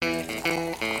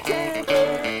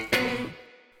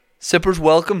Sippers,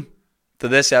 welcome to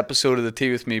this episode of the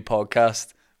Tea With Me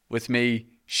podcast with me,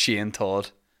 Shane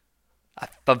Todd.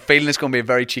 I'm feeling it's going to be a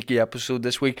very cheeky episode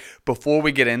this week. Before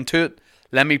we get into it,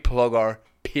 let me plug our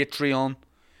Patreon.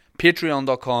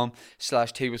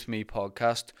 Patreon.com/Tea With Me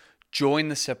podcast. Join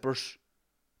the Sippers.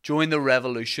 Join the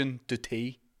revolution to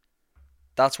tea.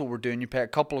 That's what we're doing. You pay a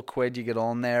couple of quid, you get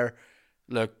on there.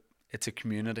 Look, it's a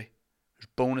community. There's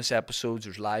bonus episodes,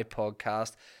 there's live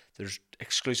podcasts, there's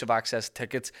exclusive access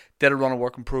tickets. Did a run of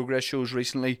work in progress shows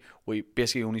recently. We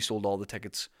basically only sold all the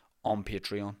tickets on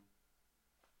Patreon.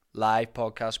 Live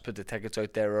podcasts, put the tickets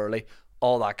out there early,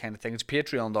 all that kind of thing. It's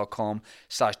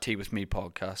patreon.com/Tea With Me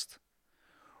podcast.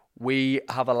 We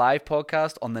have a live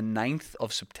podcast on the 9th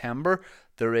of September.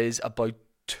 There is about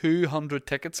 200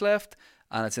 tickets left,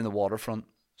 and it's in the waterfront.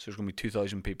 So there's going to be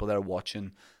 2,000 people there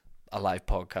watching a live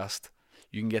podcast.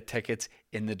 You can get tickets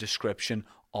in the description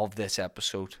of this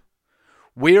episode.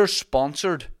 We're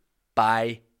sponsored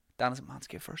by... Dan, is it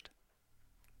Manscaped first?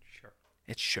 Sure.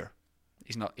 It's sure.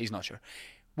 He's not sure.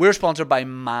 We're sponsored by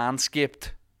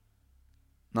Manscaped.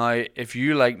 Now, if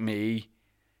you like me,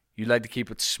 you like to keep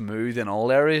it smooth in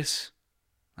all areas.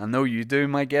 I know you do,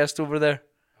 my guest over there.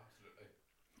 Absolutely.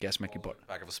 Guess Mickey Bartlett.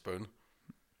 Back of a spoon.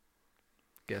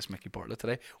 Guess Mickey Bartlett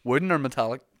today. Wooden or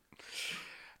metallic?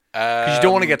 Because you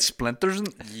don't want to get splinters.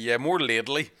 Yeah, more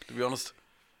ladly, to be honest.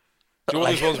 Do you know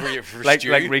those ones where you for like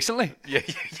stew? recently? Yeah.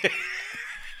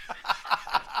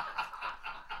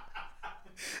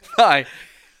 Hi.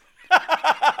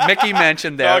 Mickey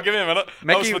mentioned there. Oh, give me a minute.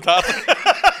 Mickey, That was fantastic.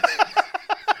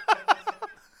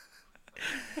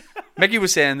 Mickey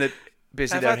was saying that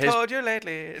basically Have I told you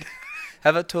lately?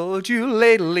 Have I told you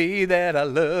lately that I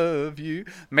love you?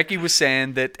 Mickey was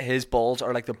saying that his balls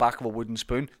are like the back of a wooden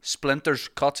spoon. Splinters,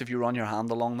 cuts, if you run your hand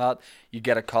along that, you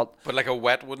get a cut. But like a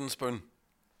wet wooden spoon.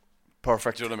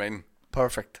 Perfect. Do you know what I mean?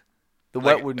 Perfect. The Like,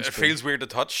 wet wooden it spoon. feels weird to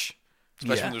touch,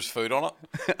 especially Yeah. when there's food on it.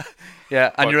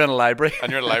 Yeah, and but- you're in a library.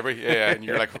 And you're in a library, yeah, and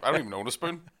you're like, I don't even own a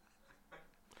spoon.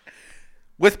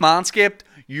 With Manscaped,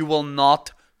 you will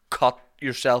not cut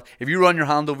yourself. If you run your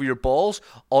hand over your balls,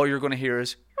 all you're going to hear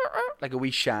is like a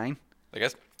wee shine. I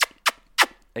guess.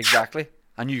 Exactly.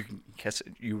 And you can kiss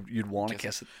it. You'd want to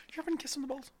kiss it. You ever been kissing the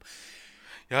balls?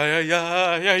 Yeah.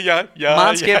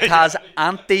 Manscaped has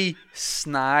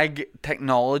anti-snag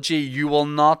technology. You will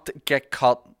not get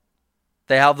cut.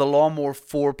 They have the Lawnmower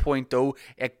 4.0.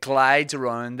 It glides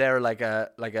around there like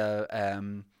a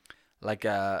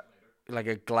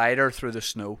glider through the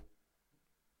snow.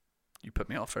 You put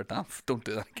me off there, Dan. Don't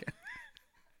do that again.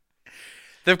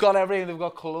 They've got everything. They've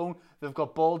got cologne. They've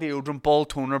got ball deodorant, ball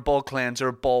toner, ball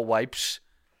cleanser, ball wipes.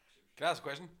 Can I ask a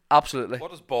question? Absolutely.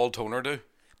 What does ball toner do?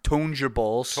 Tones your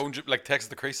balls. Like takes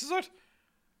the creases out?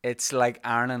 It's like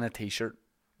ironing a t-shirt.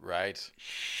 Right.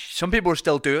 Some people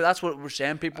still do it. That's what we're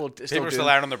saying. People People do are still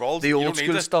ironing their balls. the You old don't need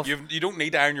school to- stuff. You don't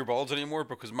need to iron your balls anymore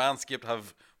because Manscaped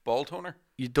have ball toner.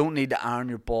 You don't need to iron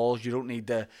your balls. You don't need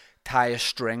to tie a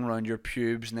string around your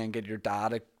pubes and then get your dad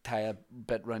to tie a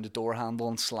bit around the door handle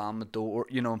and slam the door,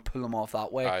 and pull them off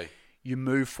that way. Aye. You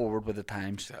move forward with the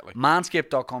times. Exactly.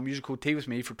 Manscaped.com. Use the code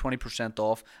TWithMe for 20%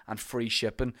 off and free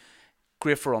shipping.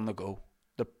 Great for on the go.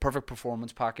 The perfect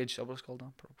performance package. Is that what it's called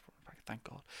now? Perfect performance package. Thank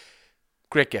God.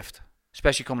 Great gift.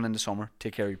 Especially coming into summer.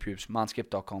 Take care of your pubes.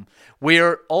 Manscaped.com.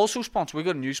 We're also sponsored. We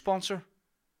got a new sponsor.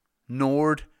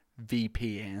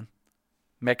 NordVPN.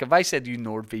 Mick, if I said you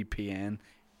NordVPN,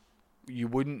 you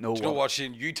wouldn't know. Do you know what,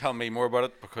 Shane? You tell me more about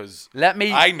it because Let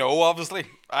me. I know, obviously.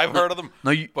 I've heard of them.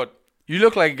 No, you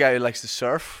look like a guy who likes to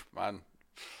surf Man.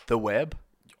 the web.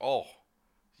 Oh,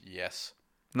 yes.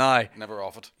 Now, Never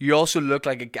off it. you also look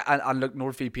like a guy, and look,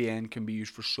 NordVPN can be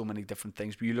used for so many different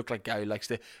things. But you look like a guy who likes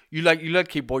to. You like to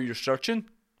keep what you're searching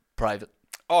private.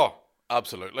 Oh,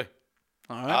 absolutely.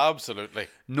 All right. Absolutely.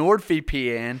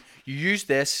 NordVPN. You use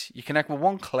this. You connect with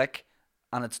one click,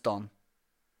 and it's done.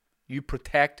 You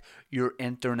protect your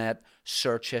internet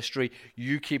search history.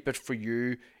 You keep it for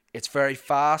you. It's very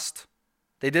fast.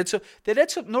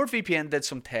 NordVPN did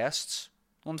some tests.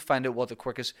 I want to find out what the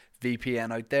quickest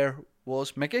VPN out there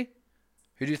was. Mickey,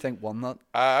 who do you think won that?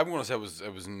 I'm going to say it was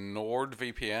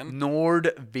NordVPN.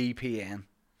 NordVPN.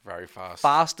 Very fast.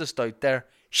 Fastest out there.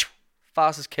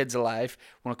 Fastest kids alive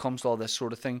when it comes to all this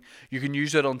sort of thing. You can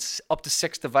use it on up to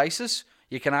 6 devices.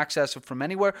 You can access it from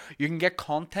anywhere. You can get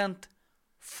content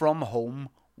from home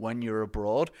when you're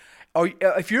abroad. Or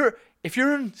if you're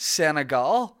in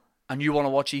Senegal and you want to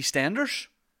watch EastEnders,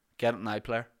 get it in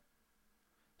iPlayer.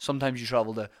 Sometimes you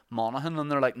travel to Monaghan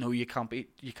and they're like, no, you can't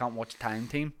watch Time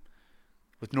Team.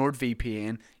 With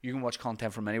NordVPN, you can watch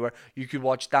content from anywhere. You could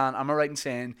watch, Dan, am I right in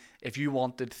saying if you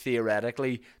wanted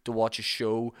theoretically to watch a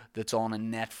show that's on a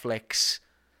Netflix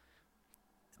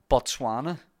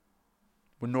Botswana.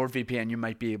 With NordVPN, you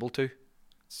might be able to.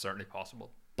 It's certainly possible.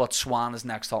 But Swan is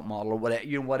next top model, or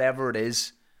whatever it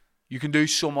is. You can do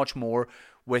so much more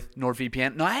with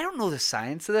NordVPN. Now, I don't know the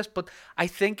science of this, but I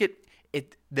think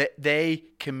they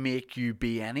can make you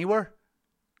be anywhere.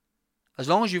 As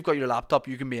long as you've got your laptop,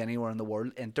 you can be anywhere in the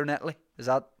world internetly. Is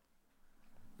that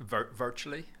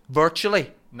Virtually?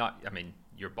 virtually? Not. I mean,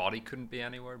 your body couldn't be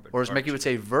anywhere. But Or as Mickey would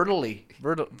say, vertically.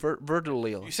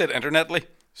 Vertically. You said internetly,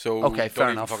 so Okay, fair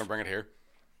don't enough. even fucking bring it here.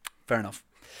 Fair enough.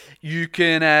 You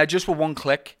can, just with one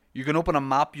click, you can open a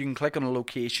map, you can click on a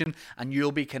location, and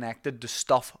you'll be connected to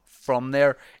stuff from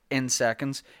there in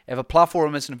seconds. If a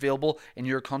platform isn't available in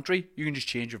your country, you can just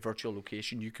change your virtual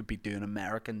location. You could be doing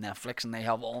American Netflix, and they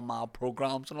have all mad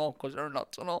programs and all, because they're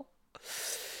nuts and all.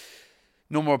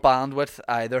 No more bandwidth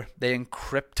either. They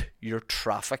encrypt your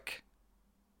traffic.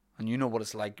 And you know what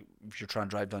it's like if you're trying to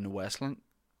drive down to Westland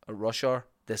at rush hour.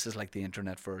 This is like the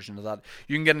internet version of that.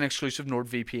 You can get an exclusive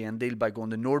NordVPN deal by going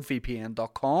to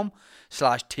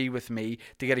nordvpn.com/teawithme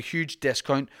to get a huge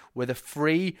discount with a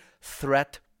free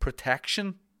threat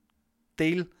protection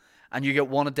deal. And you get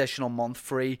one additional month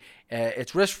free.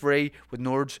 It's risk-free with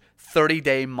Nord's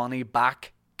 30-day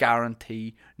money-back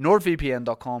guarantee.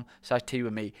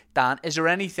 nordvpn.com/teawithme. Dan, is there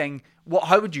anything...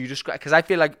 how would you describe... Because I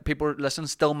feel like people listening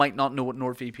still might not know what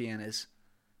NordVPN is.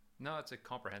 No, it's a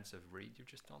comprehensive read you've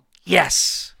just done.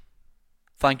 Yes.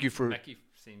 Thank you for... Mickey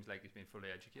seems like he's been fully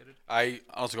educated. I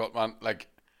honestly got, man, like,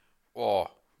 so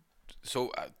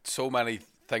many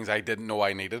things I didn't know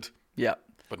I needed, Yeah.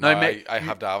 but Now, now mate, I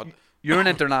have to have it. You're an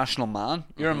international man.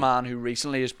 You're a man who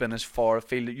recently has been as far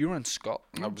afield. You were in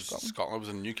Scotland. I was Scotland. I was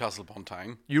in Newcastle upon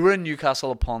Tyne, You were in Newcastle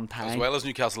upon Tyne. as well as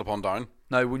Newcastle upon Down.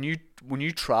 Now, when you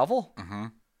travel,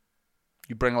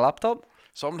 you bring a laptop.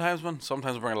 Sometimes, man.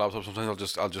 Sometimes I bring a laptop.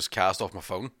 Sometimes I'll just cast off my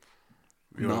phone.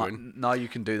 You know what I mean? Now you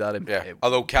can do that. Yeah.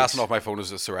 Although casting off my phone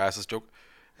is a psoriasis joke.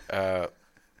 I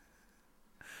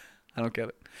don't get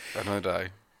it. I don't die.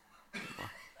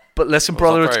 But listen, Well,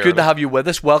 brother, it's it's not good very to have you with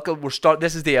us. Welcome.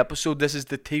 This is the episode. This is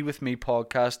the Tea With Me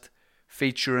podcast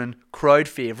featuring crowd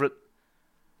favourite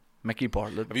Mickey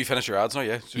Bartlett. Have you finished your ads now?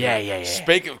 Yeah. Yeah.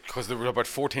 Speak, because there were about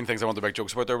 14 things I wanted to make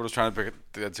jokes about there, but I was trying to make it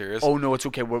dead serious. Oh no, it's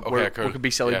okay. We cool. can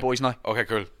be silly Yeah. boys now Okay,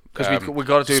 cool. because we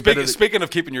got to do a bit of. Speaking of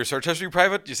keeping your search history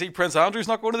private, you see Prince Andrew's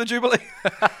not going to the Jubilee.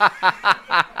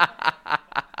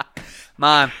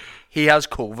 Man, he has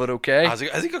COVID. Okay, Has he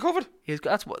got COVID?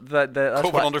 that's what that's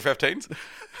COVID what, under 15s?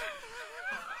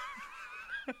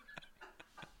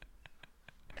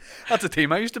 That's a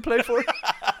team I used to play for.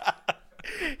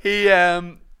 He,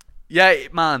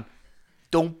 man,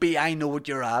 don't be. I know what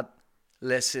you're at.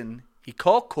 Listen, he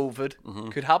caught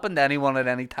COVID. Could happen to anyone at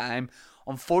any time.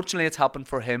 Unfortunately, it's happened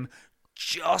for him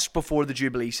just before the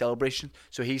Jubilee celebration,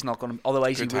 so he's not going to.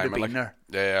 Otherwise, Good he would have timing, been like.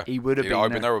 there. Yeah. He would have been I've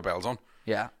there. been there with bells on.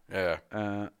 Yeah. Yeah.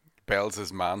 Bells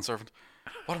is manservant.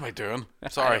 What am I doing?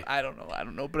 Sorry. I don't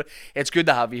know, but it's good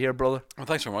to have you here, brother. Well,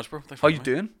 thanks very much, bro. Thanks How for you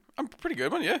having me. doing? I'm pretty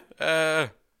good, man. Yeah.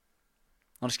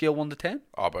 On a scale of 1 to 10?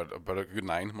 About a good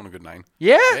 9. I'm on a good 9.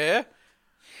 Yeah. Yeah.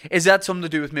 Is that something to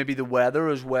do with maybe the weather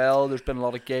as well? There's been a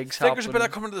lot of gigs I think there's a happening. bit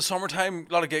of coming to the summertime.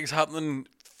 A lot of gigs happening.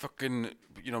 Fucking,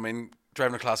 you know what I mean?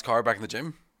 Driving a class car back in the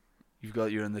gym.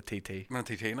 You're in the TT. I'm in a TT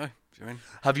now. Do you know what I mean?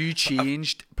 Have you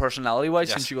changed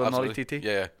personality-wise since you got an Audi absolutely. TT?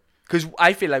 Yeah. Because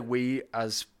I feel like we,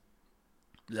 as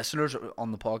listeners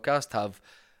on the podcast, have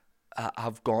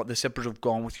gone. The Sippers have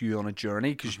gone with you on a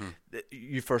journey because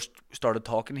you first started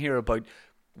talking here about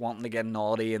wanting to get an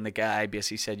Audi, and the guy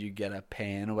basically said you get a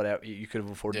pen or whatever. You could have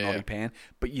afforded an Yeah. Audi pen,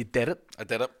 but you did it, I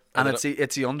did it. and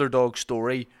it's the underdog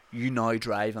story. You now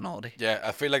drive an Audi. Yeah,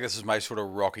 I feel like this is my sort of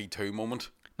Rocky 2 moment.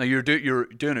 Now you're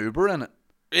doing Uber in it.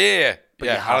 Yeah. But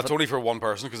you Yeah, have and it's it. only for one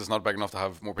person because it's not big enough to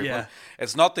have more people. Yeah. in.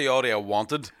 It's not the Audi I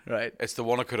wanted. Right. It's the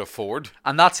one I could afford.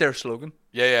 And that's their slogan.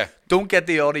 Yeah. Don't get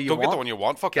the Audi you Don't want. get the one you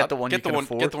want. Fuck Get that. the one you can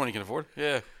afford. Get the one you can afford.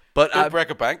 Yeah. But Don't break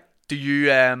a bank. do you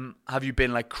have you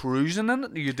been like cruising in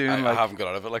it? Are you doing I like haven't got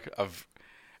out of it. Like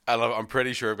I'm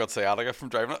pretty sure I've got sciatica from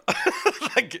driving it.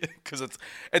 Like, because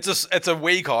it's a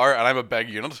wee car and I'm a big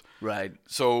unit. right?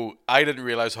 So I didn't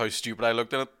realize how stupid I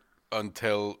looked in it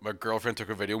until my girlfriend took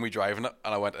a video of me driving it,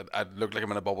 and I looked like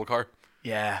I'm in a bubble car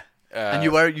Yeah. And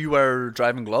you were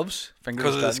driving gloves,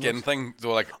 because of the driving skin gloves? thing.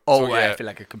 So like, Oh, so, I yeah. feel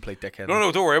like a complete dickhead.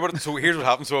 No, don't worry about it. So here's what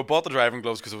happened. So I bought the driving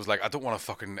gloves because it was like I don't want to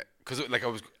fucking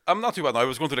I'm not too bad now. I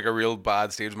was going through like a real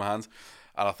bad stage with my hands,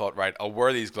 and I thought, right, I'll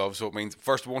wear these gloves so it means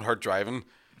first it won't hurt driving.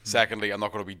 Secondly, I'm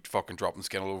not going to be fucking dropping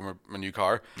skin all over my new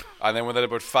car. And then within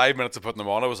about 5 minutes of putting them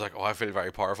on, I was like, oh, I feel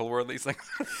very powerful wearing these things.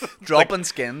 Dropping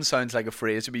skin sounds like a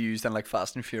phrase to be used in like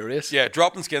Fast and Furious. Yeah,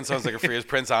 dropping skin sounds like a phrase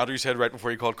Prince Andrew said right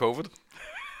before he called COVID.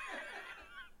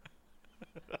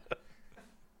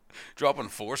 dropping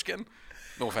foreskin.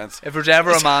 No offense. If there's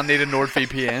ever a man needing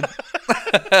NordVPN,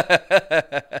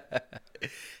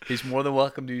 he's more than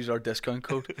welcome to use our discount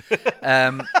code.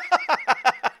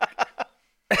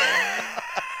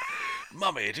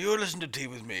 Mummy, do you listen to Tea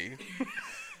With Me?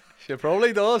 She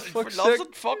probably does. Fuck's Loves sake.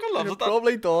 it. Fucking loves She it.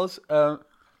 probably does.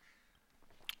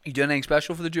 You doing anything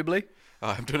special for the Jubilee?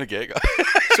 I'm doing a gig.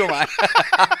 So am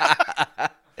I.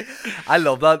 I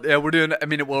love that. Yeah, we're doing. I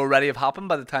mean, it will already have happened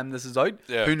by the time this is out.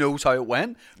 Yeah. Who knows how it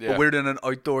went? Yeah. But we're doing an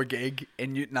outdoor gig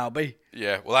in Newton Abbey.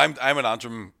 Yeah. Well, I'm an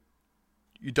Antrim.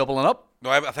 You doubling up? No,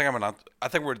 I think I'm an. I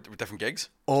think we're different gigs.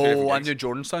 Two different Oh, I'm gigs.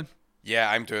 doing Jordanstown. Yeah,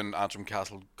 I'm doing Antrim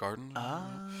Castle Garden.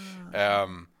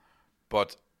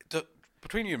 But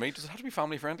between you and me, does it have to be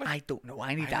family friendly? I don't know.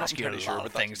 I need to I'm ask not you a entirely lot sure of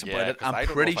about that. things Yeah, about it. 'cause I I'm don't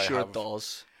know pretty if I sure have- it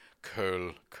does.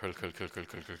 Cool.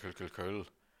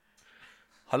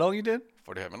 How long you doing?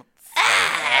 48 minutes.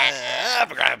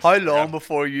 How long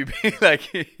before you be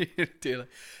like, do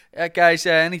like guys,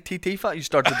 any TT fat? You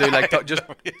start to do like just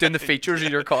doing the features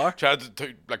of your car. Try to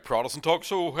do, like Protestant talk.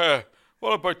 So,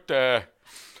 what about the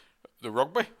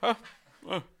rugby? Huh?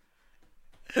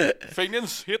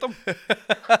 Fenians hate them.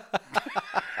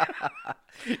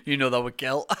 You know that would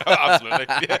kill. Absolutely.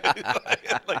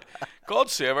 Yeah. Like, God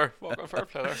save her. Fucking fair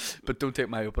play there. But don't take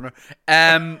my opener.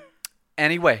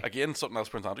 Anyway, Again, something else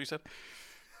Prince Andrew said.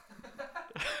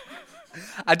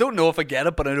 I don't know if I get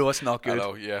it, but I know it's not good.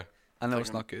 Hello, yeah. I know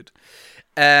it's not good.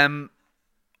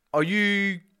 Are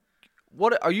you?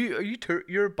 What are you? Are you?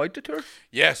 You're about to tour?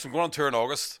 Yes, I'm going on tour in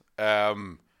August.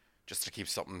 Just to keep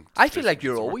something. I feel like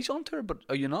you're always on tour, but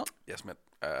are you not? Yes, mate.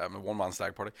 I'm a one-man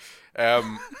stag party.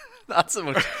 That's the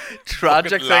most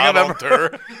tragic thing lad I've on ever. tour.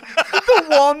 The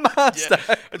one man stag.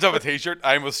 I just have a T-shirt.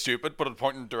 I'm with stupid, but it's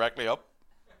pointing directly up.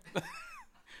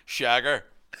 Shagger.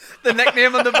 The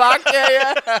nickname on the back,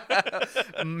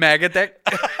 yeah. Mega dick.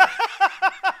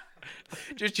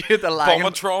 Just you at the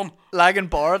Bomatron. lagging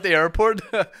bar at the airport.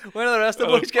 When are the rest of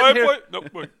the boys getting here? No,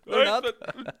 boy. They're not.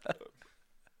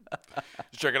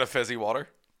 Just drinking a fizzy water.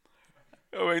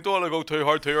 Oh, I don't want to go too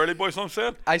hard too early, boys. I'm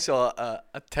saying. I saw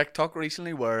a TikTok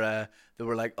recently where they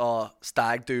were like, "Oh,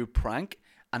 stag do prank,"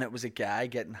 and it was a guy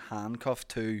getting handcuffed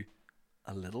to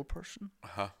a little person.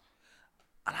 Uh-huh.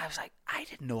 And I was like, I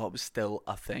didn't know it was still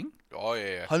a thing. Oh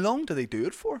yeah. How long do they do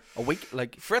it for? A week?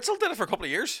 Like, Fritzl did it for a couple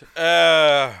of years.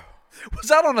 was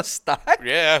that on a stag?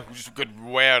 Yeah, just good,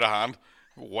 way out of hand.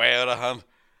 Way out of hand.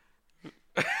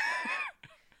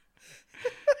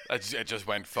 It just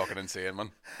went fucking insane,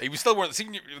 man. He was still wearing.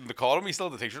 Seeing in the column, he still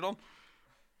had the T-shirt on.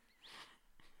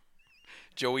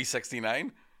 Joey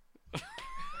 69,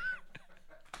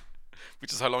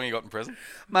 which is how long he got in prison.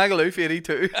 Magaluf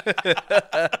 82.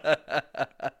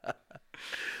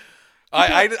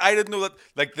 I didn't know that.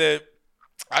 Like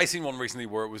I seen one recently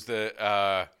where it was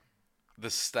the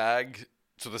stag.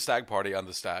 So the stag party and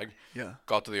the stag Yeah.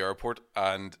 got to the airport,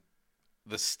 and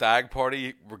the stag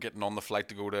party were getting on the flight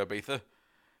to go to Ibiza,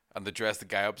 and they dressed the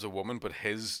guy up as a woman, but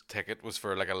his ticket was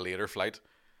for like a later flight,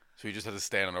 so he just had to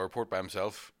stay in an airport by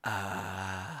himself.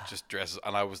 Just dresses,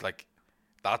 and I was like,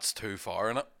 that's too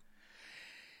far, innit?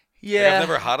 Yeah. Like, I've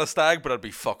never had a stag, but I'd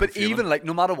be fucking. But fuming. even like,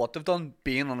 no matter what they've done,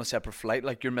 being on a separate flight,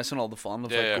 like you're missing all the fun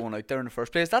of Yeah, like yeah. going out there in the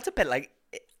first place. That's a bit like,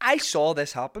 I saw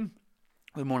this happen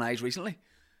with my own eyes recently.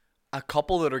 A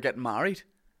couple that are getting married,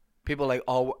 people like,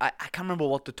 oh, I can't remember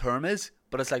what the term is,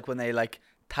 but it's like when they like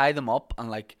tie them up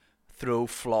and like throw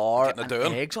flour Getting a and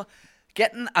doon. eggs on.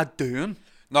 Getting a doon.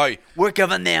 Now, We're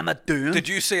giving them a doon did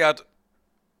you see it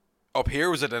up here?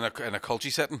 Was it in a culty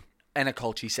setting? in a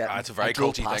culty setting. It's a very I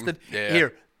drove culty past thing. it. Yeah.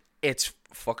 Here, it's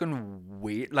fucking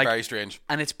weird. Like, Very strange.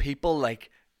 and it's people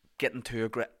like getting too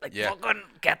aggressive. Like, Yeah. fucking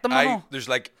get them all. There's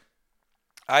like,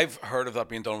 I've heard of that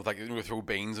being done with like, throw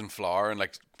beans and flour and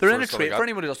like. They're sort in a of stuff trailer. like For that.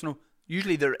 anybody who doesn't know,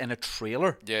 usually they're in a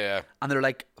trailer Yeah, and they're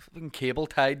like fucking cable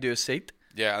tied to a seat.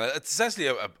 yeah. And it's essentially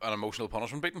an emotional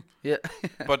punishment beating. Yeah.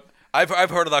 But I've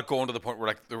heard of that going to the point where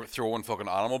like they were throwing fucking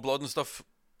animal blood and stuff,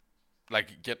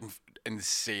 like getting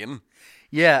insane.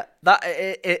 Yeah. That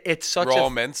it's such Raw a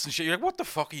mints and shit. You're like, what the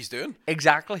fuck he's doing?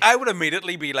 exactly. I would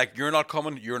immediately be like, you're not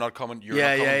coming, you're not coming, you're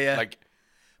Yeah, not coming. yeah, yeah. Like,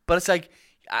 But it's like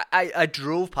I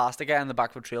drove past a guy in the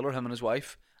back of a trailer, him and his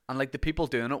wife, and like the people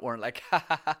doing it weren't like, ha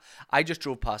ha ha. I just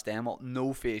drove past them,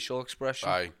 no facial expression,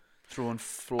 aye. throwing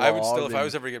flour. I would still, if I and-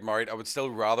 was ever to get married, I would still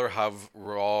rather have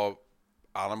raw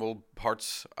animal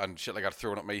parts and shit like that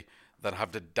thrown at me than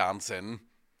have to dance in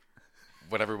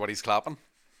when everybody's clapping.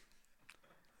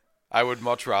 I would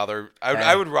much rather.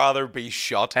 I would rather be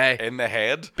shot Hey. in the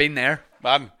head, been there.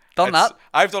 man. Done it's- that.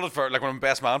 I've done it for like when I'm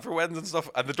best man for weddings and stuff,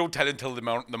 and they don't tell you until the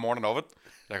morning of it.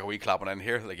 Like, are we clapping in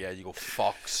here? Like, yeah, you go,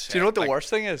 fuck. Do you know what the worst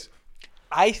thing is?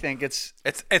 I think it's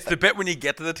It's the bit when you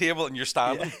get to the table and you're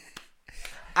standing,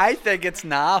 I think it's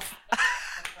naff.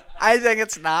 I think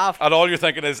it's naff. and all you're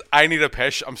thinking is, I need a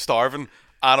pish. I'm starving,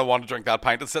 and I want to drink that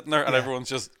pint that's sitting there, and everyone's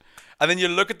just. And then you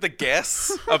look at the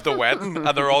guests of the wedding,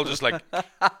 and they're all just like,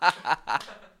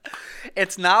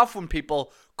 It's naff when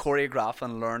people choreograph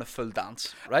and learn a full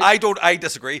dance, right? I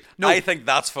disagree. No. I think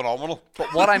that's phenomenal.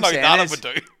 But what I'm Now, saying that I is, would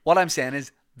do. what I'm saying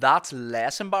is that's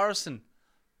less embarrassing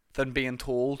than being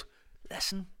told,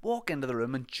 listen, walk into the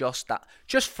room and just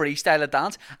freestyle a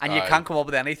dance, and you Aye. can't come up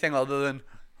with anything other than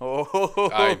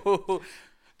Aye.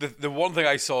 The one thing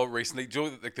I saw recently, do you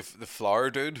know, like the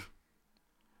flower dude.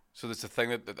 So there's a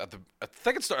thing I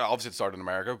think it started. Obviously, it started in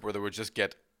America where they would just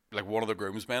get like one of the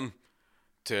groomsmen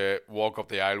to walk up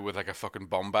the aisle with like a fucking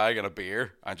bum bag and a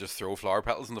beer and just throw flower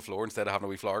petals on the floor instead of having a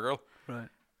wee flower girl. right.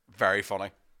 Very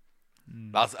funny.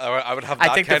 That's I would have. I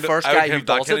That think the kind first of, I would guy who have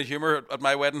that does kind it- of humor at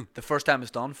my wedding. The first time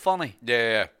it's done, funny,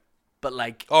 Yeah. but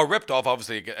like, Oh, ripped off.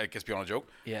 Obviously, it gets beyond a joke.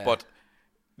 Yeah. But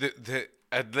the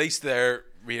at least they're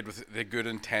made with the good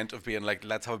intent of being like,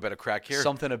 let's have a bit of crack here.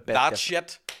 Something a bit that different.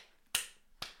 shit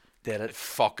did it.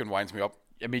 fucking winds me up.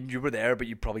 I mean, you were there, but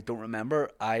you probably don't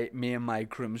remember. Me and my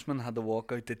groomsmen had to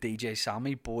walk out to DJ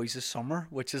Sammy Boys of Summer,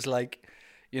 which is like,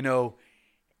 it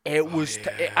was.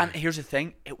 yeah. And here's the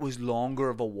thing: it was longer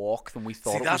of a walk than we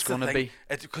thought it was going to be.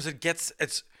 It's because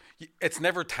it's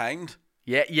never timed.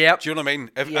 Yeah, yeah. Do you know what I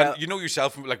mean? Yeah. And you know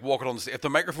yourself, like walking on the stage, if the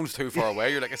microphone's too far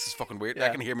away, you're like, this is fucking weird. I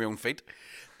Yeah. can hear my own feet.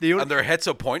 The And there hits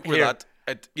a point where Here.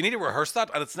 you need to rehearse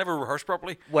that, and it's never rehearsed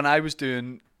properly. When I was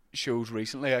doing shows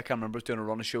recently, I can't remember, I was doing a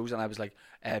run of shows, and I was like,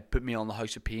 put me on the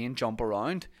House of Pain, jump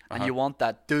around, and you want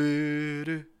that do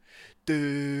do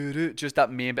do do, just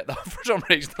that main bit. For some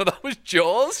reason, that was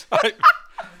Jaws. That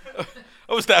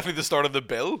was definitely the start of the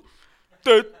bill.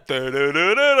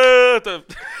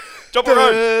 Jump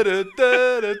around.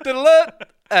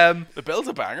 The bill's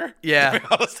a banger. Yeah. To be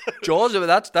honest. Jaws,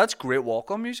 that's great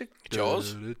walk-on music.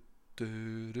 Jaws?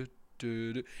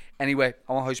 Anyway,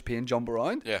 I want House of Pain, jump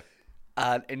around. Yeah.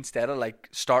 And instead of like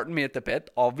starting me at the bit,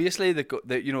 obviously it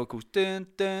goes dun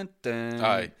dun dun.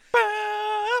 Aye.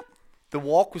 The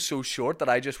walk was so short that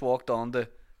I just walked on the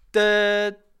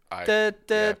da Aye. da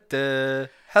da Yeah. da.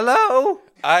 Hello.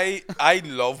 I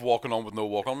love walking on with no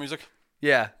walk on music.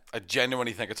 Yeah, I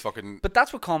genuinely think it's fucking. but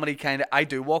that's what comedy kind of. I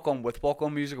do walk on with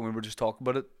walk-on music, and we were just talking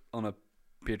about it on a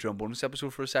Patreon bonus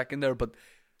episode for a second there. But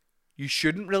you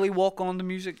shouldn't really walk on the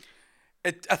music.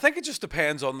 I think it just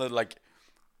depends on the like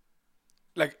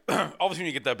obviously when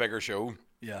you get that bigger show,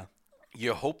 Yeah.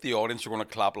 you hope the audience are going to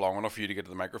clap long enough for you to get to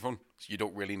the microphone, so you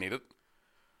don't really need it.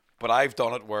 But I've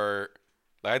done it where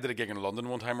like, I did a gig in London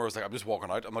one time where I was like, I'm just walking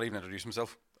out. I'm not even introducing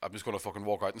myself. I'm just going to fucking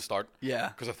walk out and start. Yeah.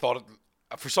 Because I thought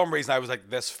for some reason I was like,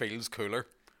 this feels cooler.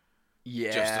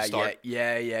 Yeah. start.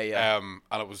 Yeah.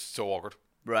 And it was so awkward.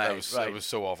 Right, It was right. it was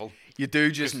so awful. You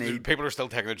do just 'Cause need. people are still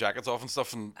taking their jackets off and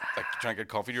stuff and like trying to get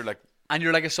coffee. You're like, And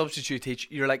you're like a substitute teacher.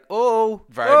 You're like, oh,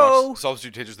 very oh, much.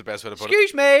 Substitute teacher's the best way to put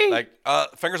excuse it. me. Like,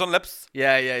 fingers on lips.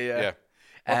 yeah. Yeah.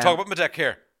 I'll talk about my deck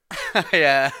here.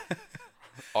 Yeah.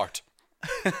 Art.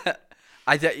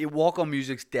 I think walk-on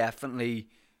music's definitely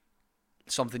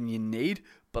something you need.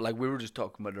 But like we were just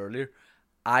talking about earlier,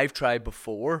 I've tried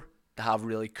before to have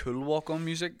really cool walk-on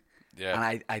music. Yeah.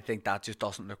 And I think that just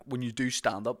doesn't look, when you do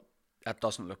stand up, that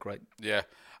doesn't look right. Yeah.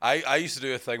 I used to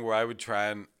do a thing where I would try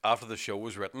and, after the show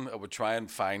was written, I would try and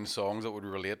find songs that would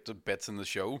relate to bits in the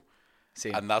show.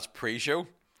 Same. And that's pre-show.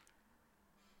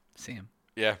 Same.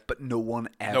 Yeah. But no one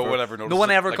ever. No one ever No notices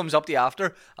one it, ever like- comes up to you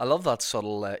after. I love that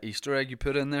subtle Easter egg you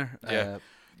put in there. Yeah.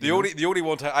 You know? The only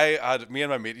one time I had, me and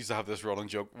my mate used to have this running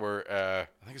joke where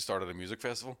I think it started at a music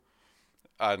festival.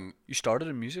 And You started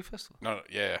a music festival. no,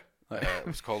 yeah. It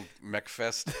was called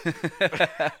McFest.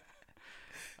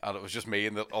 And it was just me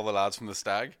and all the lads from the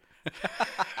Stag.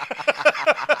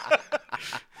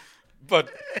 But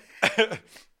do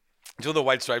you know the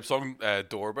White Stripes song,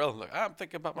 Doorbell? Like, I'm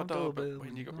thinking about my doorbell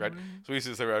when you go. Right. So we used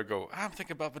to sit around and go, I'm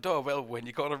thinking about my doorbell when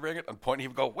you gonna ring it. And point, he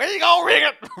would go, when you gonna ring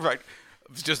it? Right.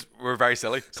 It was just, we're very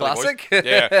silly. Silly boys. Classic.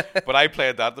 Yeah. But I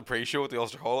played that at the pre-show at the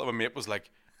Ulster Hall. And my mate was like,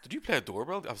 did you play a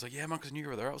doorbell? I was like, yeah, man, because I knew you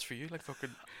were there. That was for you. Like, fucking.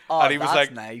 Oh, and he was that's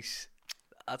like, nice.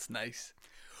 That's nice.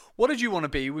 What did you want to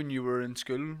be when you were in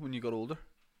school, when you got older?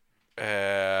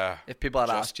 If people had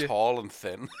just asked you. tall and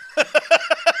thin.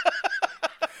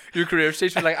 Your career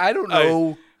stage was like, I don't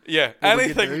know. Yeah, What would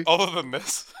you anything do? other than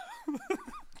this.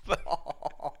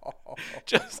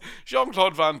 Just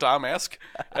Jean-Claude Van Damme-esque.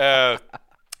 I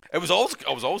was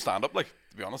always stand up, like,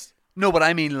 to be honest. No, but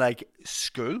I mean like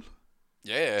school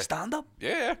Yeah. stand up.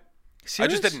 Yeah. I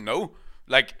Serious? just didn't know.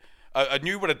 Like, I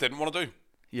knew what I didn't want to do.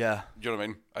 Yeah. Do you know what I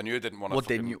mean? I knew I didn't want to. What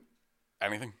didn't you?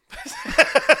 anything.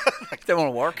 They want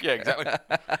to work. Yeah, exactly.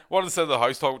 Wanted to sit in the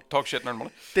house, talk shit and earn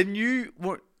money. Then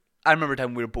I remember a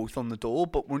time we were both on the dole,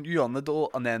 but weren't you on the dole?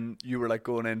 And then you were like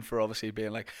going in for obviously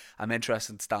being like, I'm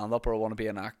interested in stand up or I want to be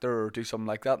an actor or do something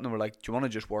like that. And they were like, do you want to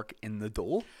just work in the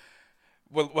dole?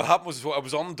 Well, what happened was I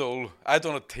was on the dole. I'd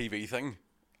done a TV thing,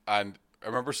 and I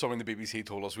remember someone in the BBC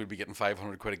told us we'd be getting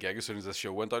 500 quid a gig as soon as this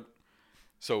show went out.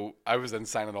 So I was then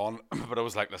signing on, but I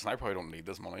was like, listen, I probably don't need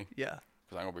this money Yeah.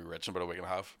 because I'm going to be rich in about a week and a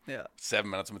half. Yeah. 7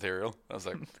 minutes of material. I was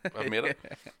like, I've made it.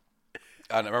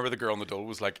 And I remember the girl on the dole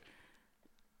was like,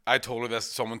 I told her this,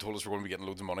 someone told us we're going to be getting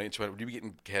loads of money. And she went, would you be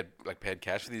getting paid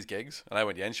cash for these gigs? And I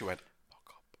went, yeah. And she went,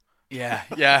 fuck up. Yeah.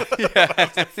 Yeah.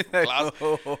 Class.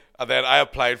 And then I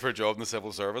applied for a job in the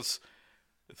civil service,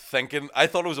 thinking, I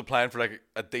thought I was applying for like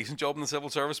a decent job in the civil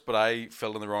service, but I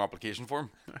filled in the wrong application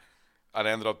form. And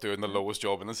I ended up doing the lowest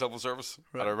job in the civil service.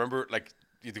 Right. And I remember, like,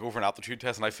 you had to go for an aptitude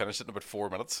test, and I finished it in about 4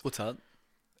 minutes. What's that?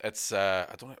 It's, I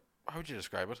don't know, how would you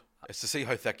describe it? It's to see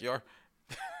how thick you are.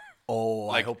 Oh,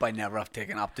 Like- I hope I never have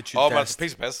taken aptitude Oh, test. man, it's a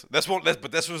piece of piss.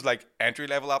 But this was like entry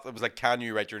level app. It was like, can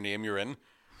you write your name you're in?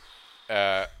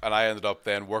 And I ended up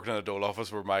then working in a dole office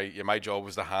where my job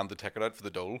was to hand the ticket out for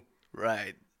the dole.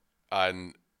 Right.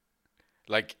 And,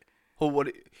 like... Oh,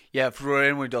 what? Yeah, for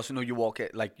anyone who doesn't know, you walk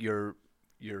it like you're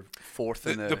fourth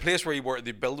in The place where you were,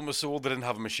 the building was sold, they didn't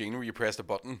have a machine where you pressed a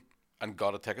button and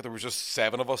got a ticket. There was just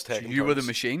 7 of us taking turns. you were the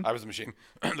machine? I was the machine.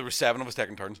 There were 7 of us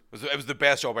taking turns. It was the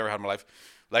best job I ever had in my life.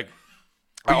 Like,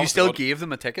 But I you honestly still would- gave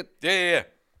them a ticket? Yeah.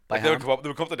 By Like, they would hand? come up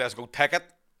to the desk and go, ticket,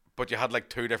 but you had like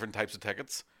 2 different types of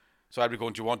tickets. So I'd be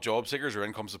going, do you want job seekers or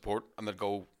income support? And they'd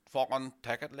go, fucking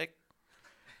ticket, like.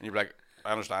 And you'd be like,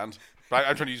 I understand. But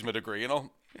I'm trying to use my degree, you know.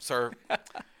 Sir,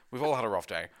 we've all had a rough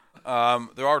day.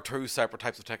 There are 2 separate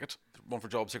types of tickets. One for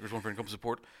job seekers, one for income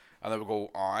support. And they would go,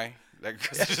 aye. Like,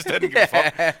 'cause they just didn't give a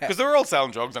fuck. Because they were all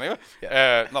selling drugs anyway.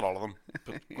 Not all of them,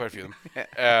 but quite a few of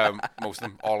them. Most of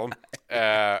them, all of them.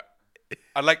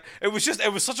 And like, it was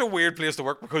such a weird place to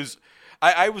work because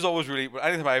I was always really,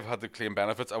 anytime I've had to claim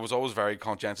benefits, I was always very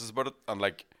conscientious about it and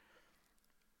like,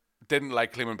 didn't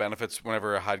like claiming benefits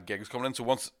whenever I had gigs coming in. So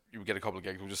once you would get a couple of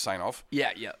gigs, we'll just sign off.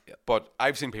 Yeah. But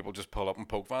I've seen people just pull up in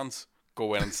poke vans,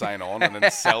 go in and sign on, and then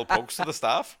sell pokes to the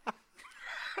staff.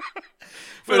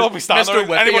 We'd all be standing Mr. there.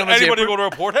 Whippy on his Anybody apron. go to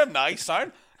report him? Nice,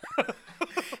 sound.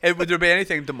 Would there be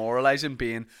anything demoralising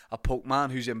being a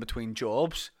Pokemon who's in between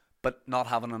jobs but not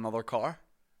having another car?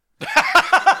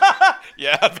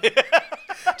 Yeah,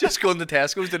 Just going to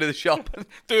Tesco's to do the shopping.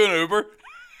 do an Uber.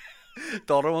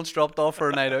 Daughter once dropped off for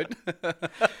a night out.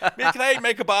 Mate, can I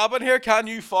make a bob in here? Can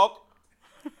you fuck?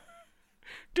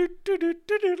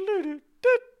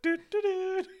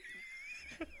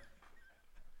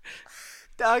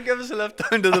 Dad, give us a lift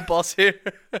down to the bus here.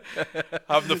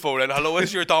 Have the phone in. Hello,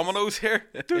 is your Domino's here?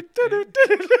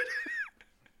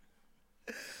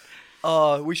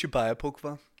 Oh, we should buy a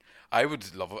Pokemon. I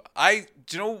would love it.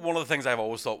 Do you know one of the things I've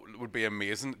always thought would be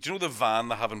amazing? Do you know the van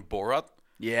they have in Borat?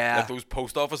 Yeah. Like those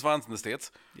post office vans in the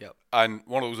States? Yep. And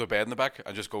one of those with a bed in the back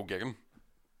and just go gigging.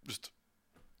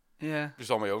 Yeah. Just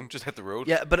on my own. Just hit the road.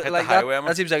 Yeah, but hit like the highway.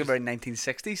 that seems like a very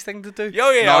 1960s thing to do.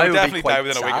 Yeah, Now I it would be definitely quite die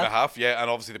within a week and a sad. half. Yeah, and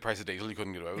obviously the price of diesel, you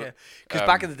couldn't get away with Yeah, it. because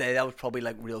back in the day, that was probably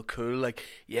like real cool. Like,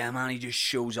 yeah, man, he just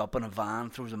shows up in a van,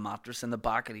 throws a mattress in the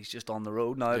back, and he's just on the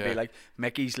road. Now it'd Yeah. be like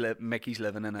Mickey's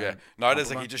living in a Yeah. Nowadays,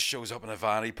 like camper he just shows up in a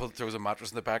van, he throws a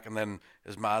mattress in the back, and then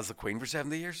his ma's the queen for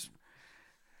 70 years.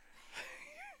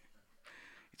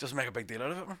 He doesn't make a big deal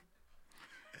out of it, man. van.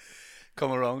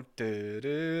 Come around.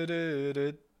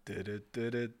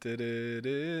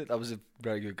 That was a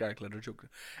very good Gary Glitter joke.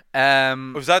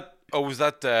 Was that?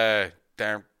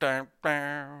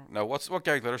 No, what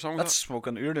Gary Glitter song was That's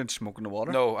smoking. You're doing smoking the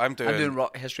water. that? No, I'm doing. I'm doing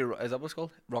history. Is that what it's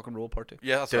called? Rock and roll part 2.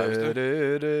 Yeah, that's what I was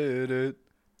doing.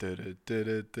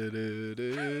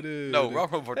 No, No,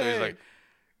 Rock and Roll Part 2 is like.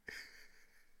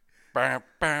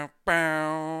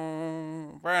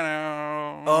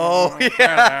 Oh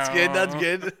yeah, that's good. That's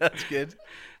good. That's good.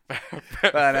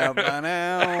 Ba-now,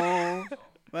 ba-now,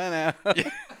 ba-now.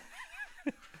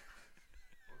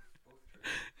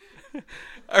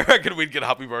 I reckon we'd get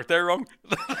Happy Birthday wrong.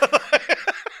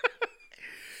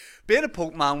 Being a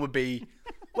Pokemon would be,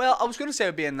 well, I was going to say it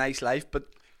would be a nice life, but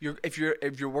if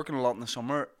you're working a lot in the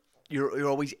summer, you're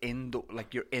always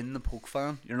you're in the Poke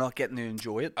fan. You're not getting to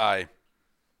enjoy it. Aye.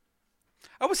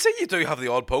 I would say you do have the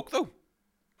odd poke though.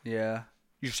 Yeah,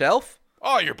 yourself.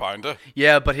 Oh, you're bound to.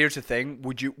 Yeah, but here's the thing: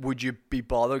 would you be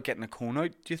bothered getting a cone out?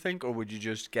 Do you think, or would you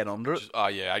just get under it? Oh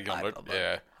yeah, I'd get I'd on it. love that.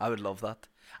 Yeah. I would love that.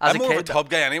 As I'm a more of a kid, tub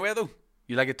guy anyway though.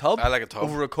 you like a tub? I like a tub.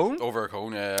 over a cone. Over a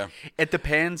cone, yeah. It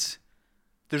depends.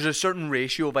 there's a certain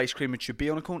ratio of ice cream it should be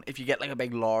on a cone. If you get like a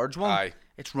big large one, Aye.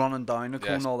 it's running down the Yeah,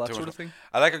 cone, it's all that too sort much. of thing.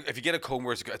 I like if you get a cone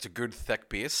where it's a good thick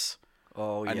base,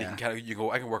 Oh and yeah, you can kind of you go.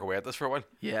 I can work away at this for a while.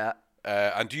 yeah.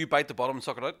 And do you bite the bottom and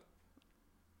suck it out?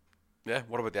 Yeah.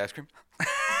 What about the ice cream?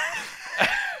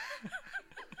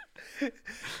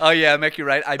 Oh yeah, make you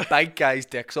right. I bite guys'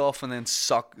 dicks off and then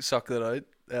suck it out.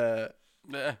 Yeah,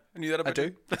 I knew that about do.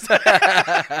 you.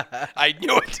 I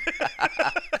knew it.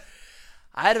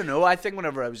 I don't know. I think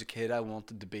whenever I was a kid, I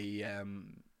wanted to be. I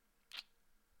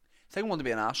think I wanted to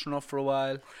be an astronaut for a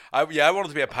while. I wanted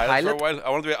to be a pilot for a while. I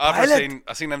wanted to be after Pilot?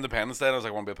 I seen Independence Day, and I was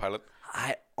like, I want to be a pilot.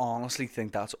 I honestly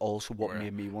think that's also what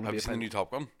made me want to Have be you a seen the pilot. new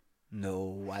Top Gun?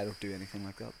 No, I don't do anything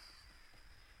like that.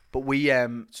 But we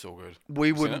So good.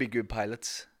 wouldn't it? be good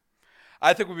pilots.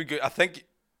 I think we'd be good. I think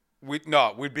we'd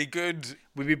be good.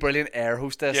 We'd be brilliant air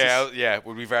hostesses. Yeah,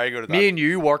 we'd be very good at that. Me and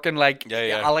you working like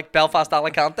Yeah. Belfast,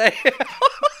 Alicante. We'd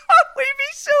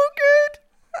be so good.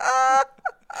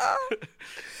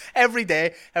 Every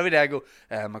day I go,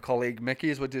 my colleague Mickey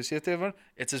is what do you say to everyone?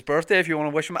 It's his birthday if you want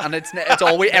to wish him. And it's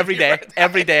always every day.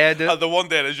 Every day I do it. The one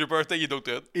day it is your birthday, you don't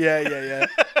do it. Yeah.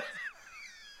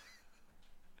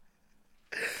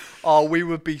 Oh, we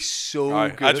would be so good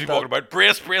I'd at be that. talking about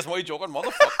brace. What are you joking,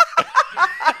 motherfucker?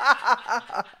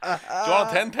 Do you want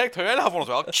a 10 pack too? I'll have one as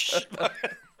well.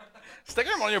 Stick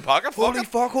them on your pocket. Fuck it.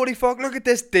 Holy fuck, look at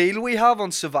this deal we have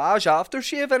on Savage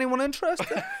Aftershave. Anyone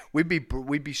interested? we'd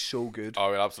be so good Oh,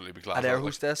 we'd absolutely be class. at air like.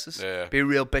 hostesses. Yeah. Be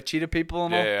real bitchy to people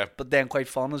and all, Yeah. but then quite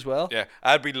fun as well. Yeah,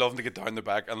 I'd be loving to get down the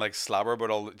back and like slabber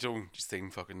about all the, just saying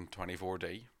fucking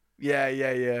 24D.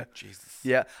 Yeah. Jesus.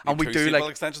 Yeah, and we Two do seatbelt like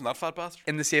extension, that fat bastard.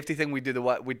 in the safety thing. We do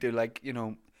like we'd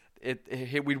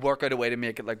work out a way to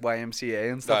make it like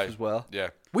YMCA and stuff Aye. as well. Yeah.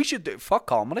 We should do fuck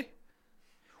comedy.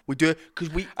 We do it because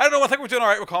we. I don't know. I think we're doing all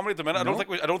right with comedy at the minute. No.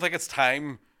 I don't think it's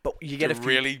time But you to get a few.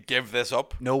 really give this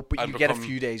up. No, but and you get a become-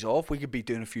 few days off. We could be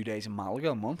doing a few days in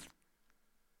Malaga a month.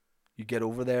 You get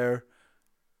over there,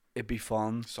 it'd be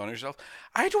fun. Sun yourself.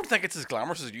 I don't think it's as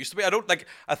glamorous as it used to be.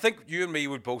 I think you and me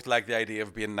would both like the idea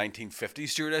of being 1950s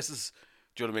stewardesses.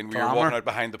 Do you know what I mean? Where you're Glamour. walking out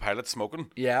behind the pilot smoking.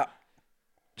 Yeah.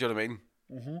 Do you know what I mean?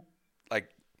 Mm-hmm. Like,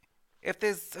 if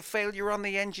there's a failure on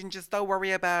the engine, just don't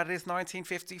worry about it. It's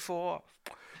 1954.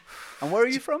 And where are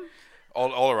you from?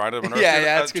 All around it.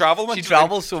 Yeah, it's 'cause travel. she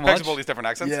travels so Picks up much. all these different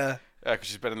accents. Yeah. Yeah, because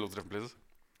she's been in loads of different places.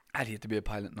 I'd hate to be a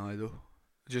pilot now though.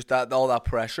 Just that all that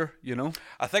pressure, you know.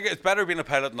 I think it's better being a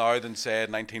pilot now than say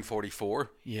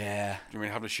 1944. Yeah. Do you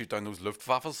mean having to shoot down those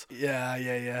Luftwaffes?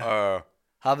 Yeah.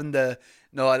 Having the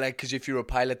I like because if you're a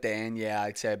pilot then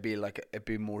I'd say it'd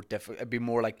be more difficult. It'd be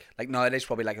more like nowadays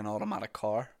probably like an automatic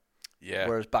car. Yeah.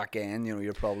 Whereas back then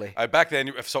you're probably Back then,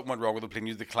 if something went wrong with the plane,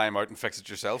 you had to climb out and fix it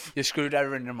yourself. you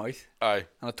screwdriver in your mouth Aye.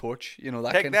 and a torch.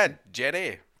 That Take kind that,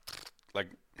 Jetty. Like,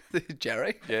 of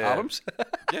Jerry Yeah. Adams.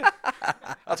 yeah.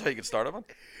 That's how you get started, man.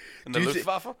 In the Do you,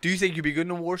 Luftwaffe? do you think you'd be good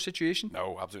in a war situation?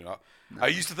 No, absolutely not. I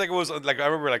used to think it was, like, I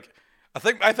remember, like, I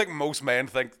think most men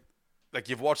think, like,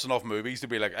 you've watched enough movies to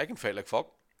be like, I can fight like fuck.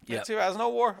 Yeah. Like, see, there's no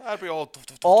war. I'd be all...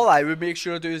 All I would make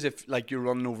sure to do is if like you're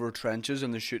running over trenches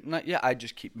and they're shooting at you, I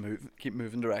just keep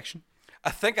moving direction. I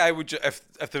think I would, if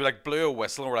they like blew a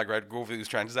whistle and were like, right, go over these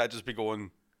trenches, I'd just be going,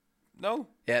 no.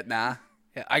 Yeah, nah.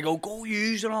 Yeah, I go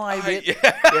use and all I wait.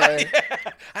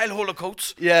 Yeah. I'll hold the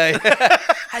coats. Yeah.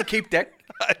 I keep Dick.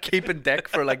 Keeping Dick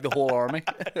for like the whole army.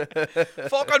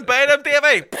 Fucking bait him,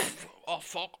 Davey. Oh,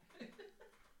 fuck.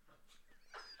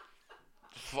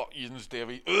 Fuck you,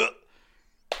 Davey. Ugh.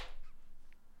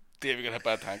 Davey got hit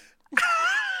by a tank.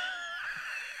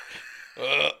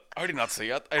 How did he not see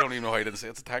it? I don't even know how he didn't see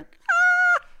it. It's a tank.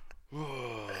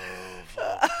 Oh,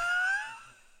 fuck.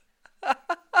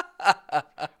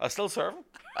 I still serve him.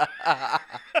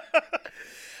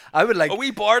 I would like Are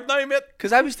we bored now, mate?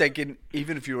 because I was thinking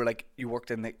even if you were like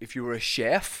if you were a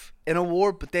chef in a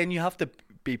war, but then you have to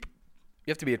be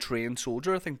a trained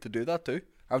soldier. I think to do that too.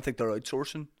 I don't think they're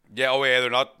outsourcing. Yeah, oh yeah, they're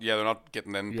not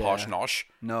getting in Yeah. posh nosh.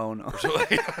 No. So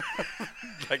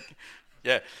like,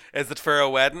 yeah, is it for a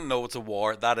wedding? No, it's a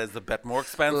war. That is a bit more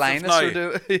expensive Linus now. will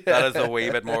do it. That is a wee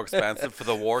bit more expensive for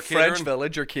the war catering. French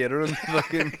village or catering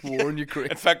fucking war in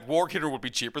Ukraine. In fact, war catering would be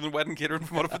cheaper than wedding catering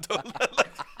from what I've been told. Like,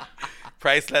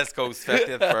 priceless goes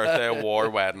 50th birthday war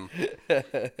wedding.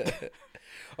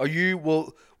 Are you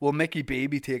will Mickey B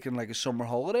be taking like a summer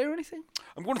holiday or anything?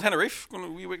 I'm going to Tenerife. Going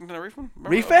a wee week in Tenerife. Man.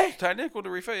 Reef? Going to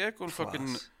Reef, yeah. Going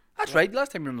fucking... That's right.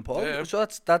 Last time you were on the pod. Yeah. So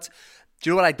that's. Do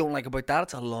you know what I don't like about that?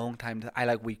 It's a long time. I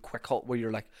like wee quick halt where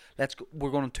you're like, let's go. We're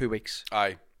going in 2 weeks.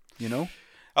 Aye. You know.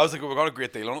 I was like, we got a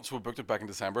great deal on it, so we booked it back in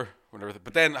December.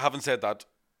 But then, having said that,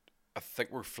 I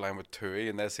think we're flying with TUI,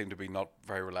 and they seem to be not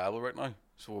very reliable right now.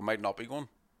 So we might not be going.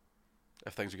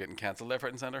 if things are getting cancelled left,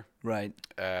 right, and centre. Right.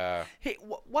 Uh, Hey,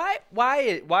 why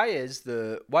is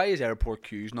airport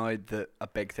queues now a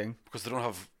big thing? because they don't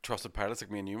have trusted pilots like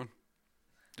me and Newman.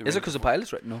 Is it because of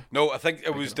pilots? Right? No. No, I think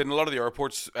it was. Didn't a lot of the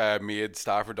airports made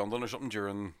staff redundant or something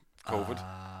during COVID?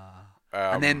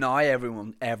 And then now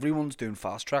everyone's doing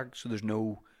fast track, so there's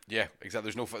no. Yeah,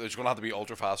 exactly. There's going to have to be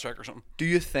ultra fast track or something. Do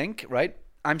you think, right?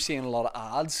 I'm seeing a lot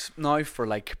of ads now for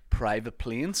like private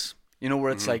planes. You know,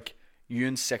 where it's like you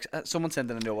and six. Someone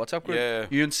sent it into a WhatsApp group. Yeah.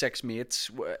 You and six mates.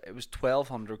 It was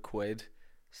 £1,200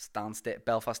 Stansted,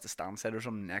 Belfast to Stansted or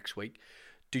something next week.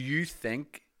 Do you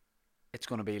think it's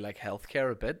going to be like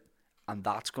healthcare a bit, and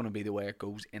that's going to be the way it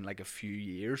goes in like a few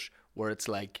years, where it's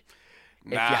like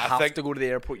if you have to go to the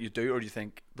airport, you do, or do you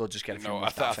think they'll just get a few No, more I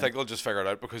staff think they'll just figure it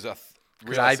out because I've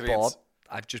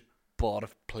just bought a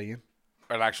plane.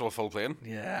 an actual full plane.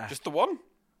 Yeah. Just the one.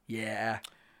 Yeah.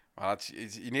 Well,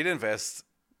 you need to invest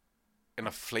in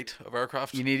a fleet of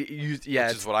aircraft. You need yeah.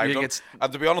 Which is what I've done.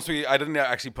 And to be honest with you, I didn't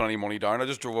actually put any money down. I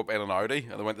just drove up in an Audi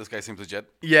and I went, this guy seems legit.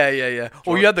 Yeah.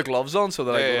 Oh, you had the gloves on, so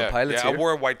they're like the pilots here. I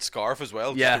wore a white scarf as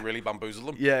well, just to really bamboozle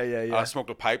them. Yeah. And I smoked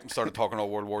a pipe and started talking all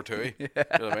World War II. You know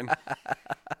what I mean?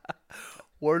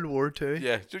 World War II.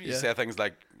 Yeah. You say things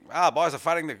like, boys are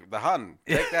fighting the Hun.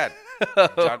 Take that.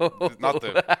 Not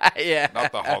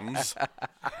the Huns.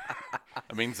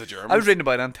 It means the Germans. I was reading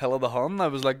about Antilla the Hun. I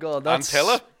was like, God, that's...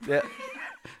 Antilla? Yeah.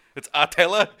 It's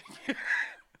Attila.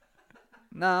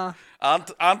 Nah.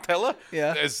 Antilla?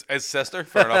 Yeah. His sister.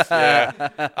 Fair enough.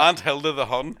 Yeah. Aunt Hilda the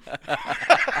Hun.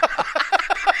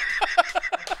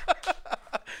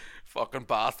 Fucking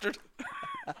bastard.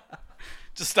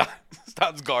 Just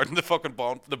stands guarding the fucking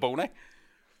the Boney.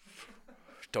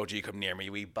 Don't you come near me,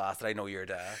 you wee bastard. I know your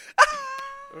dad.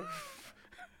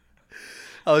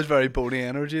 That was very bony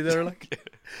energy there, like.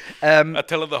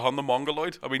 Attila the Hun, the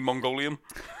Mongoloid. I mean, Mongolian.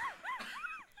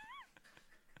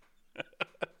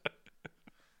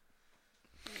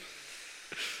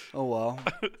 Oh, wow.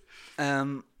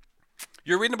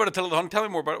 You're reading about Attila the Hun. Tell me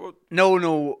more about it.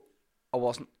 No, I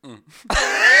wasn't.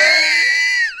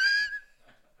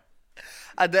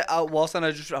 I wasn't.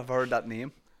 I've heard that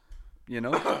name. You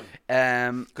know,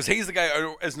 because he's the guy.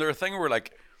 Isn't there a thing where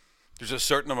like there's a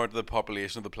certain amount of the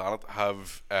population of the planet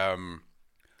have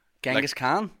Genghis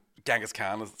Khan. Genghis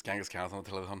Khan is on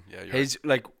Attila the Hun. Yeah, His right.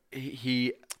 like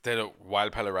he did a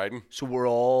wild pile of riding. So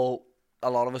a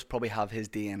lot of us probably have his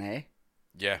DNA.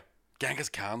 Yeah, Genghis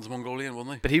Khan's Mongolian,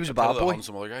 wasn't he? But he was a bad boy.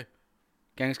 Some other guy.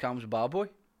 Genghis Khan was a bad boy.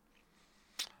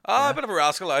 A bit of a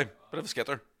rascal, bit of a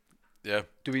skitter. Yeah.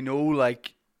 Do we know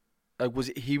like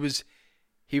he was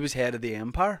head of the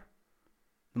empire,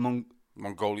 the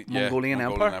Mongolian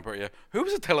Empire. Yeah. Who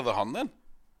was Attila the Hun then?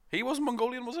 He wasn't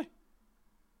Mongolian, was he?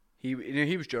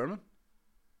 He was German.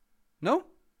 No,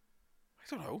 I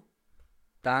don't know.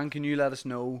 Dan, can you let us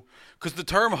know? Because the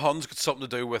term Huns got something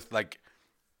to do with like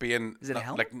being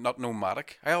not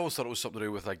nomadic. I always thought it was something to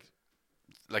do with like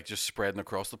just spreading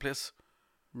across the place.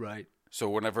 Right. So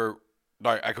whenever,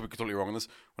 now I could be totally wrong on this.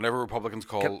 Whenever Republicans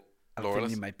call I feel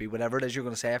you might be. Whatever it is you're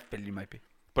going to say, I feel you might be.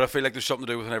 But I feel like there's something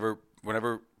to do with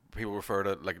whenever people refer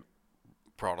to like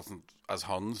Protestants as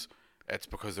Huns, it's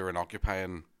because they're an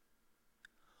occupying.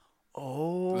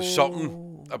 Oh. There's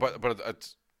something about, but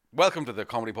it's welcome to the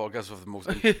comedy podcast with the most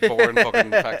boring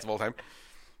fucking facts of all time.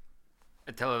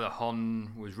 Attila the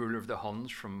Hun was ruler of the Huns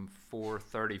from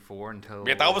 434 until.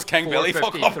 Yeah, that was King Billy.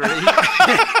 Fuck off.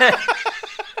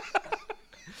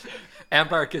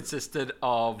 Empire consisted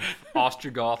of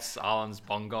Ostrogoths, Alans,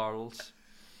 Bongals,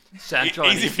 Central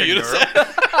and Eastern Europe.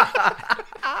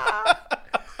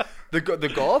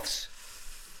 The Goths?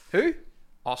 Who?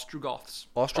 Ostrogoths.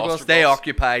 Ostrogoths. They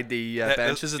occupied the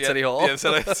benches at City Hall. Yeah,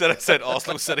 I said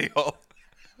Oslo City Hall.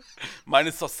 Mine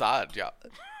is so sad, yeah.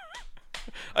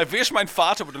 I wish mein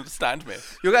Vater would understand me.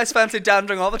 You guys fancy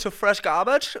dandering over to fresh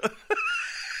garbage?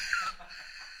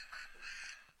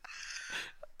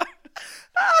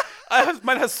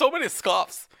 Mine has so many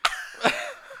scoffs.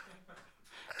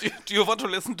 Do you want to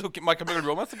listen to My Chemical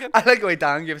Romance again? I like the way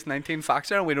Dan gives 19 facts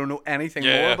there and we don't know anything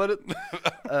more about it.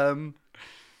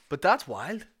 But that's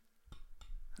wild.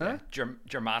 Huh?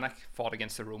 Germanic fought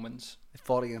against the Romans. They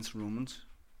fought against Romans.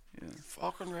 Yeah.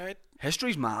 Fucking right.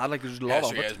 History's mad. Like there's a lot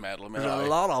of it. History is mad. There's a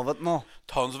lot of it. No.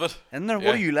 Tons of it. In there.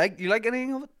 What do you like? Do you like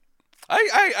anything of it?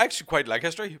 I actually quite like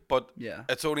history, but yeah,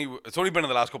 it's only been in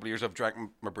the last couple of years I've drank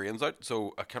my brains out,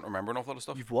 so I can't remember an awful lot of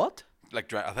stuff. You've what?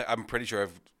 Like I'm pretty sure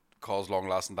I've caused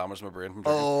long-lasting damage to my brain from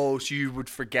drinking. Oh, so you would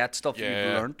forget stuff that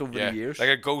you've learnt over the years. Like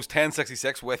it goes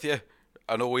 1066 with you.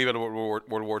 I know a wee bit about World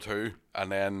War II,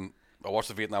 and then I watched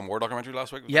the Vietnam War documentary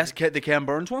last week. Yes, the Ken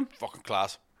Burns one. Fucking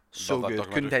class. So good.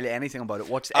 Couldn't tell you anything about it.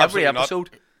 Watched every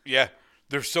episode. Yeah.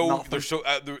 They're so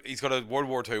Nothing. he's got a World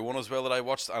War II one as well that I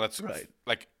watched, and it's Right.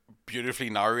 like beautifully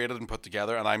narrated and put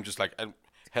together, and I'm just like,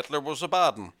 Hitler was a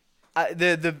bad one.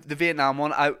 The Vietnam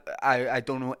one, I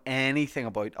don't know anything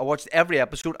about. I watched every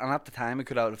episode, and at the time, I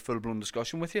could have a full blown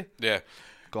discussion with you. Yeah,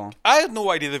 Gone. I had no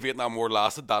idea the Vietnam War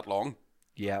lasted that long.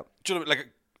 Yeah. Do you know, like,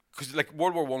 because like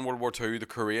World War One, World War Two, the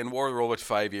Korean War were all about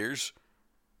 5 years,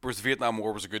 whereas the Vietnam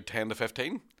War was a good 10 to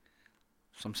 15.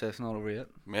 Some say it's not over yet.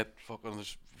 Mate, fucking,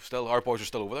 there's still our boys are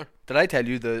still over there. Did I tell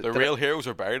you The real heroes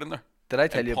are buried in there. Did I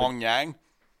tell In you about, Pyongyang,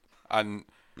 and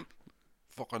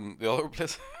fucking the other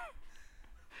place.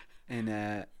 in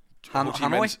Ho Chi Hanoi?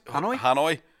 Minh's- Hanoi?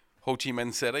 Hanoi, Ho Chi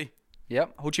Minh City,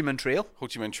 Yep. Ho Chi Minh Trail. Ho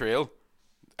Chi Minh Trail,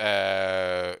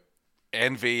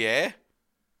 NVA,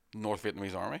 North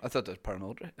Vietnamese Army. I thought that was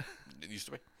paramilitary. It used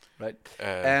to be. Right.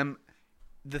 Uh,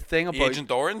 The thing about Agent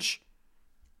Orange,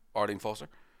 Arlene Foster.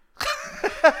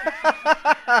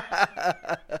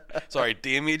 Sorry,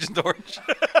 Dame Agent Orange.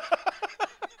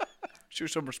 show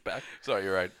some respect. Sorry,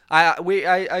 you're right.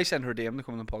 I sent her DM to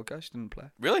come on the podcast. She didn't play.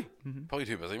 Really? Probably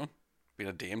too busy, man. Being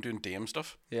a dame doing dame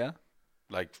stuff. Yeah.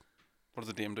 Like, what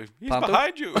does the dame do? He's Panto?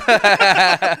 behind you.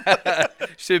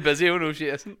 She's too busy. Oh no, she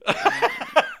isn't.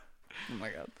 Oh my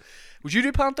god. Would you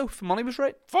do Panto if the money was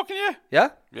right? Fucking yeah. Yeah.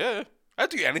 Yeah. I'd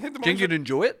do anything to Do you think money. you'd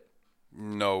enjoy it?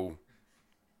 No.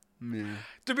 Yeah.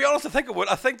 To be honest, I think it would.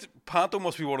 I think Panto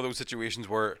must be one of those situations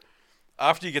where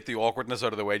after you get the awkwardness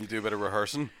out of the way and you do a bit of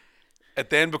rehearsing, it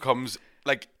then becomes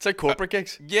like, It's like corporate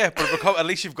gigs. yeah, but at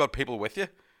least you've got people with you.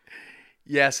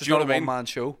 Yes, it's Do you not know a what I mean? one man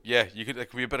show. Yeah, you could. It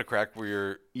could be a bit of crack where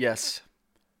you're. Yes,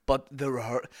 but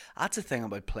that's the thing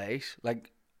about plays.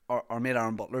 Like our mate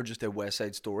Aaron Butler just did West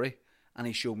Side Story, and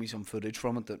he showed me some footage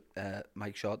from it that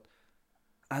Mike shot.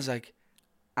 I was like,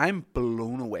 I'm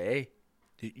blown away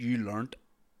that you learnt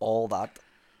all that,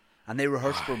 and they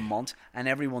rehearsed for months, and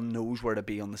everyone knows where to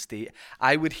be on the stage.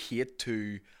 I would hate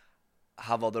to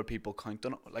have other people count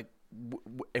on it. Like,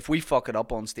 if we fuck it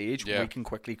up on stage, Yeah. we can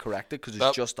quickly correct it because it's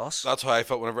That- just us. That's how I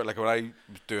felt whenever, like, when I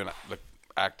was doing like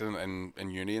acting in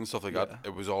uni and stuff like that.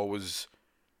 It was always,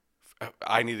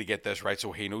 I need to get this right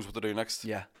so he knows what to do next.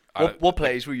 Yeah. And What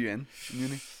plays were you in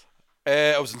uni?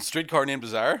 I was in Streetcar Named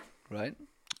Desire. Right.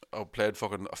 I played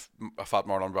fucking a fat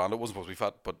Marlon Brando. It wasn't supposed to be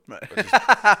fat, but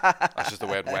that's just the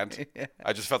way it went. Yeah.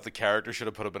 I just felt the character should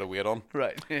have put a bit of weight on.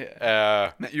 Right.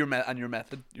 Yeah. Uh, Your method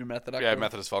actor. yeah,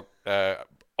 method as fuck.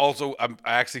 Also, I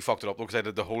actually fucked it up though because I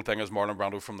did the whole thing as Marlon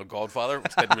Brando from The Godfather,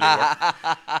 which didn't really work.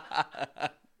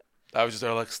 I was just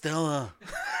there like, Stella,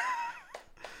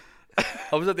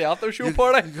 I was at the after show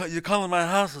party. you come to my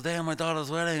house the day of my daughter's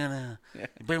wedding and you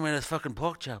bring me this fucking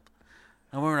pork chop.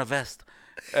 I'm wearing a vest.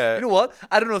 You know what?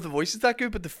 I don't know if the voice is that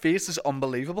good, but the face is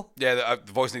unbelievable. Yeah,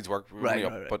 the voice needs work. Right, Really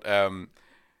up. right. But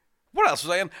what else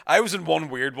was I in? I was in one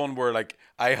weird one where like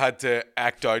I had to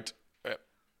act out.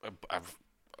 I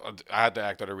had to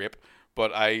act out a rape,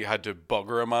 but I had to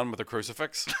bugger a man with a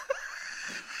crucifix.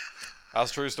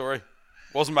 That's a true story.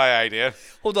 Wasn't my idea.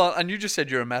 Hold on, and you just said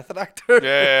you're a method actor.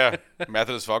 Yeah.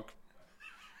 Method as fuck.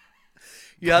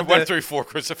 You I had went the, through 4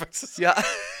 crucifixes. yeah.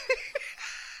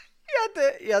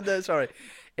 you had the. Sorry.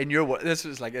 In your work, this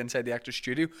was like inside the actor's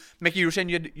studio. Mickey, you were saying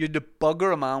you had to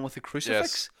bugger a man with a crucifix.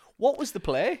 Yes. What was the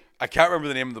play? I can't remember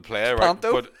the name of the play, right?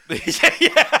 Panto? But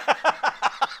yeah.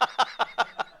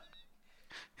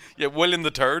 Yeah, William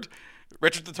the Third,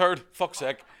 Richard the Third. Fuck's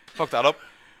sake, fuck that up.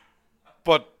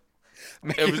 But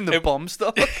Making the bum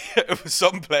stuff. it was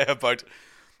some play about.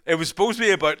 It was supposed to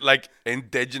be about like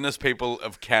indigenous people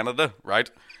of Canada, right?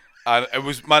 And it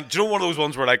was, man. Do you know one of those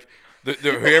ones where like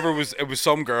whoever was, it was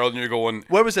some girl, and you're going.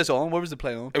 Where was this on? Where was the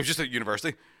play on? It was just at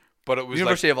university, but it was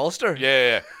University of Ulster.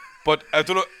 yeah. But I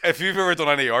don't know if you've ever done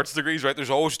any arts degrees, right? There's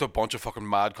always just a bunch of fucking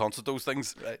mad cons at those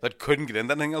things Right. that couldn't get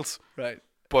into anything else. Right.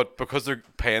 But because they're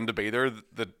paying to be there,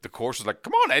 the course is like,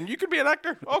 come on, and you could be an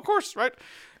actor. Oh, of course, right?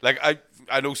 Like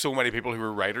I know so many people who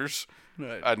are writers,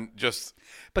 Right. and just.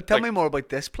 But tell like- me more about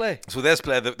this play. So this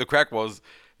play, the crack was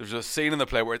there's a scene in the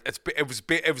play where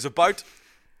it was about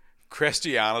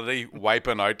Christianity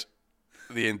wiping out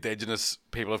the indigenous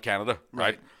people of Canada,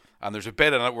 right? And there's a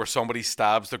bit in it where somebody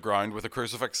stabs the ground with a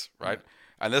crucifix, right?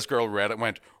 And this girl read it and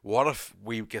went, "What if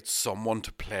we get someone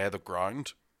to play the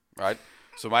ground?" Right?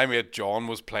 So my mate John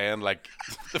was playing like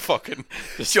the fucking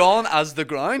John as the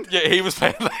ground. yeah, he was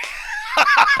playing like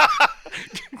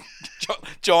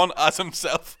John as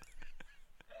himself.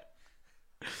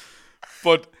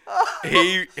 But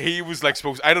he was like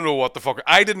supposed. I don't know what the fuck.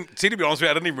 I didn't see, to be honest with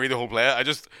you. I didn't even read the whole play. I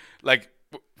just like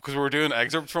because we were doing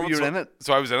excerpts from it. You were so, in it?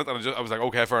 so I was in it, and I was like,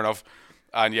 okay, fair enough.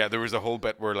 And yeah, there was a whole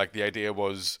bit where like the idea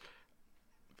was,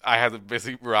 I had to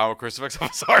basically ram a crucifix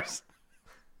up his arse.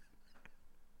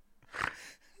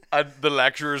 and the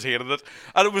lecturers hated it,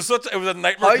 and it was a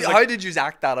nightmare. 'cause, How did you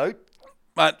act that out?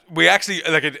 man, we actually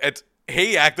like it.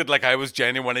 He acted like I was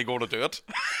genuinely going to do it,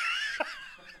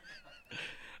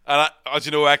 and as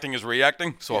you know, acting is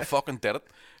reacting, so I fucking did it.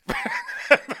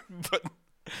 But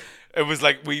it was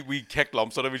like we kicked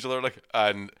lumps out of each other, like,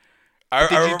 and I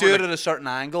Did you remember, do it like, at a certain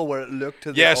angle where it looked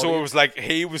to the yeah, so it audience? was like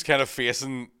he was kind of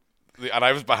facing, and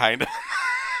I was behind.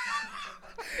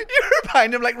 You were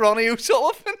behind him like Ronnie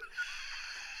O'Sullivan.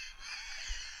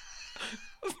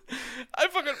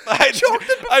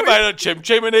 I might have chim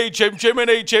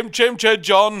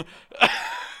John.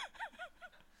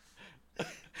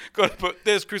 Gonna put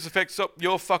this crucifix up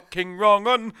your fucking wrong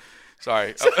un.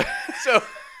 Sorry. So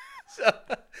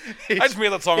I just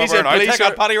made that song he over said, and I "Please, take sir."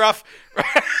 that Paddy Raff.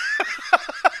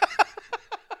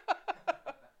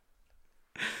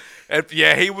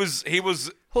 Yeah, he was.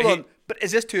 hold on, but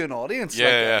is this to an audience? Yeah,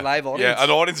 like yeah, a live audience? Yeah, an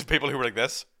audience of people who were like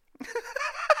this.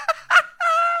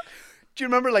 Do you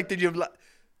remember? Like, did you have?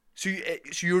 So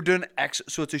you were doing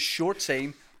so it's a short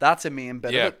scene. That's a main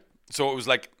bit Yeah. of it. So it was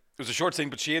a short scene,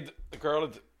 but the girl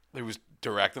who was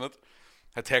directing it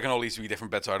had taken all these wee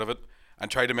different bits out of it and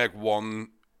tried to make one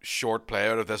short play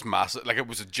out of this massive. Like, it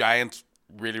was a giant,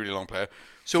 really, really long play.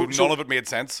 So none of it made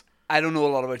sense. I don't know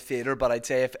a lot about theatre, but I'd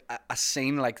say if a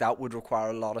scene like that would require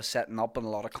a lot of setting up and a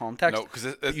lot of context. No, because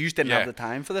you just didn't have the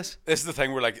time for this. This is the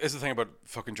thing. This is the thing about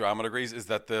fucking drama degrees is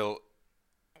that they'll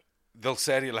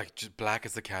say to you, like, just black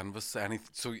as the canvas.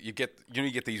 So you get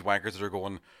these wankers that are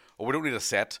going, oh, we don't need a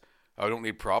set. I don't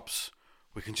need props.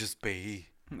 We can just be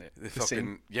the fucking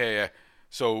scene. yeah.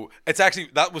 So it's actually,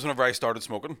 that was whenever I started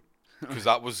smoking, because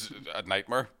that was a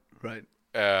nightmare. Right.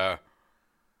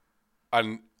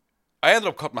 And I ended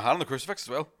up cutting my hand on the crucifix as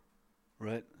well.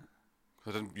 Right.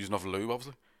 I didn't use enough lube,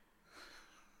 obviously.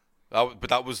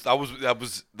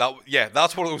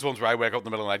 That's one of those ones where I wake up in the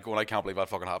middle of the night going, I can't believe that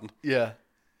fucking happened. Yeah.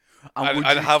 And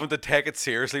having to take it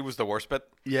seriously was the worst bit.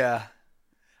 Yeah.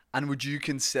 And would you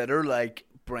consider like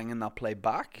bringing that play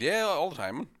back? Yeah, all the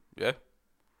time. Yeah.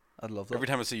 I'd love that. Every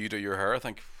time I see you do your hair, I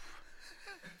think,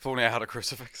 if only I had a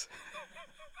crucifix.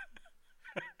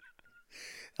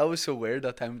 That was so weird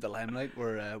that time with the Limelight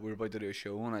where we were about to do a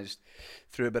show and I just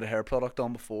threw a bit of hair product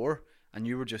on before and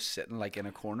you were just sitting like in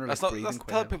a corner like breathing That's quite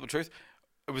tell heavy. people the truth.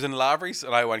 It was in Lavery's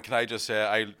and I went, can I just say,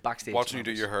 I Backstage watching you do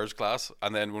Lavery's. your hairs class,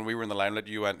 and then when we were in the Limelight,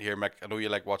 you went, here, Mick, I know you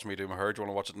like watching me do my hair, do you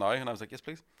want to watch it now? And I was like, yes,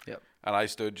 please. Yep. And I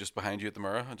stood just behind you at the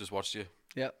mirror and just watched you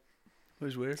Yep. It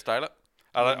was weird. style it.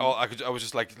 And I was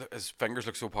just like, his fingers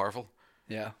look so powerful,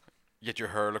 Yeah. yet your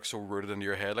hair looks so rooted into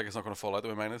your head, like it's not going to fall out the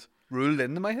way mine is. Ruled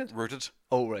into my head? Rooted.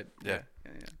 Oh, right.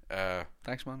 Yeah.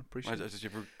 Thanks, man. Appreciate it. You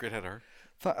have a great head of hair.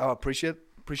 Appreciate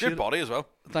Great it. body as well.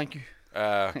 Thank you.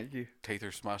 Uh, Thank you. teeth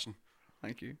are smashing.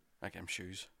 Thank you. Like them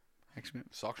shoes. Thanks, mate.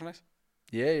 Socks are nice.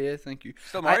 Yeah, thank you.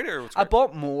 Still married or what's I great?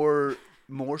 bought more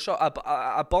socks.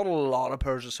 I bought a lot of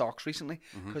pairs of socks recently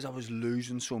Mm-hmm. because I was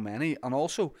losing so many. And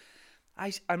also,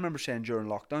 I remember saying during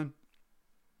lockdown,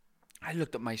 I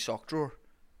looked at my sock drawer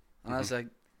and I was like,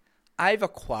 I've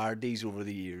acquired these over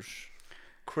the years.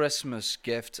 Christmas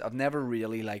gifts. I've never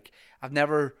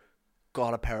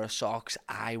got a pair of socks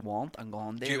I want and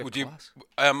gone, they look class.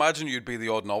 I imagine you'd be the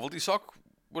odd novelty sock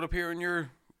would appear in your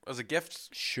as a gift.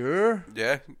 Sure.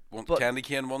 Yeah, But- candy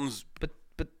cane ones. But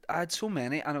I had so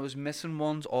many, and I was missing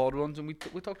ones, odd ones, and we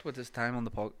talked about this time on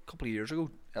the pod a couple of years ago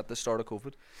at the start of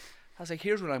COVID. I was like,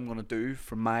 here's what I'm gonna do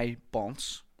for my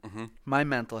bonds, my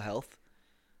mental health.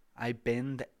 I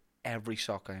binned every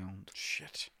sock I owned,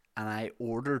 Shit. and I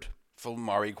ordered Full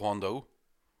Marie Kondo.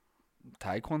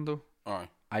 Taekwondo. Alright.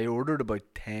 I ordered about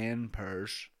 10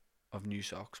 pairs of new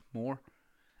socks, more,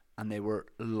 and they were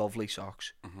lovely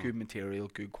socks, good material,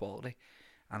 good quality.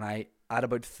 And I had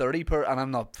about 30 pairs, and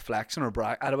I'm not flexing or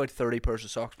brag, I had about 30 pairs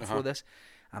of socks before this,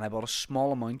 and I bought a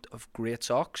small amount of great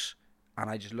socks, and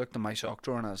I just looked at my sock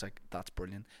drawer and I was like, that's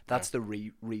brilliant. That's the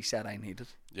reset I needed.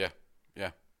 Yeah.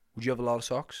 Yeah. Would you have a lot of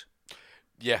socks?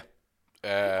 Yeah.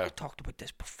 We talked about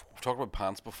this before. We've talked about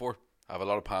pants before. I have a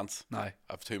lot of pants. No. I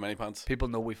have too many pants. People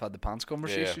know we've had the pants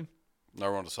conversation.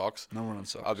 Now we're on to socks. No one on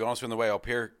socks. I'll be honest, on the way up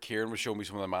here, Kieran was showing me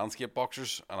some of the Manscaped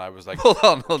boxers, and I was like,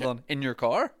 Hold on. In your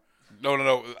car?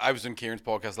 no. I was in Kieran's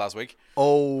podcast last week.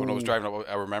 Oh. When I was driving up,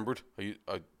 I remembered. I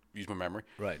used my memory.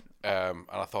 Right. And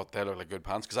I thought they looked like good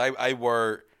pants because I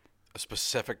wear a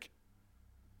specific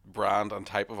brand and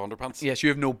type of underpants. Yes, you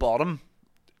have no bottom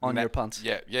on your pants.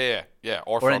 Yeah.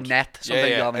 Or Or a front. net, something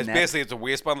you have a It's net. basically it's a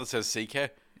waistband that says CK.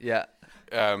 Yeah.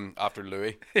 After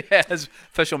Louis. Yes,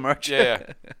 official merch.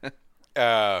 Yeah.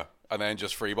 And then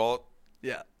just free ball it.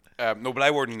 Yeah. No, but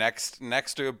I wore next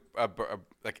to a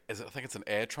like I think it's an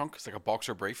A trunk. It's like a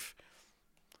boxer brief.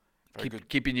 Very good.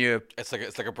 Keeping you. It's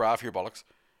like a bra for your bollocks.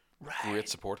 Great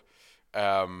support.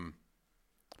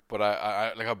 But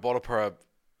I bought a pair of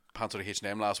pants out of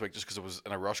H&M last week just because it was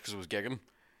in a rush because it was gigging.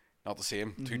 Not the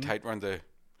same. Too tight around the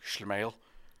schmail.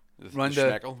 Round the-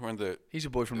 schnackle, around the. He's a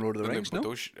boy from Lord of the Rings,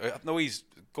 no? No, he's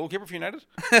goalkeeper for United.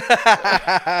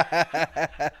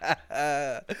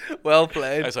 Well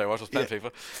played. Sorry, I was playing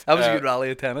FIFA. That was a good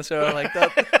rally of tennis there. I like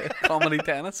that. Comedy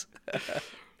tennis.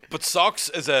 But socks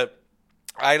is I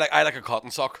like a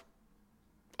cotton sock.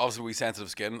 Obviously, we sensitive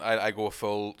skin. I go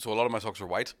full. So a lot of my socks are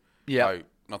white. Yeah. Now,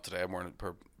 not today. I'm wearing a pair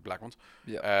of black ones.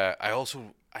 Yeah.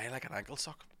 I like an ankle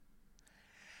sock.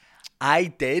 I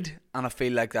did, and I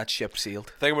feel like that ship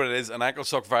sailed. Thing about it is, an ankle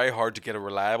sock very hard to get a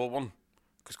reliable one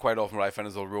because quite often what I find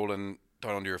is they'll roll in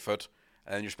down under your foot,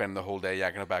 and then you're spending the whole day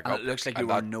yanking it back And up. it looks like and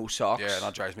you wear no socks. Yeah, and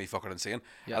that drives me fucking insane.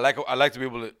 Yeah. I like to be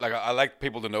able to I like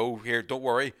people to know here. Don't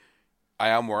worry, I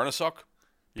am wearing a sock.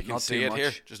 You can Not see too it here,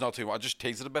 much. just not too much. Just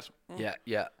tease it a bit. Yeah,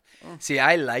 yeah. See,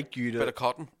 I like you Bit to. of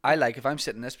cotton. I like if I'm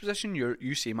sitting in this position,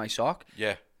 you see my sock.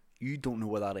 Yeah. You don't know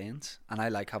where that ends, and I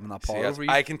like having that See, power over you.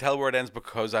 I can tell where it ends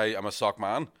because I am a sock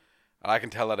man, and I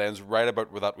can tell that ends right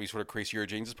about where that wee sort of crease of your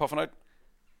jeans is puffing out.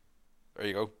 There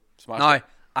you go. Smash. Now,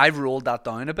 I've rolled that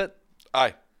down a bit.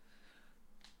 Aye.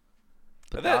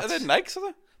 But Are they Nikes?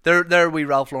 Are they? They're wee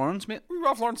Ralph Lauren's, mate. We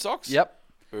Ralph Lauren socks. Yep.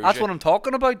 That's what I'm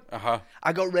talking about.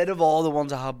 I got rid of all the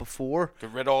ones I had before.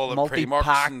 Get rid of all the multi-pack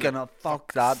Primarks and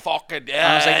fuck that. Fuck it, And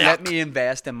I was like, yeah. let me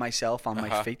invest in myself and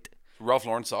my feet. Ralph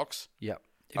Lauren socks. Yeah.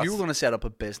 If you were going to set up a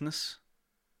business,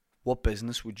 what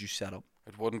business would you set up?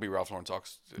 It wouldn't be Ralph Lauren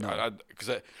socks. No.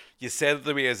 Because you said it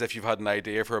to me as if you've had an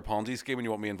idea for a Ponzi scheme and you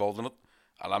want me involved in it,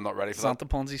 and I'm not ready for It's not the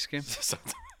Ponzi scheme.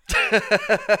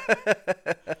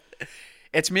 that.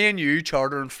 It's me and you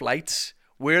chartering flights.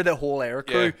 We're the whole air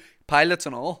crew, Yeah. pilots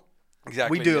and all.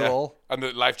 Exactly. We do it yeah. all. And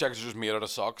the life jackets are just made out of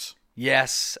socks.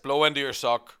 Yes. Blow into your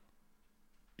sock.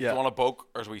 If Yeah. you want a boke,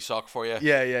 there's a wee sock for you.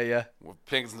 Yeah, yeah, yeah. If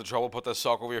Plink's in the trouble, put this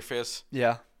sock over your face.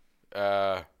 Yeah.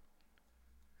 Put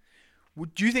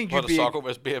Do you think a you'd be? sock over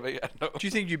his baby. No. Do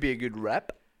you think you'd be a good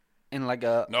rep in like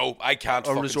a? No, I can't A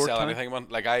fucking resort sell town? anything, man.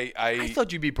 Like I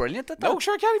thought you'd be brilliant at that. No,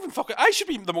 sure, I can't even fucking. I should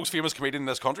be the most famous comedian in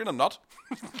this country, and I'm not.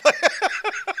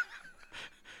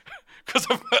 Because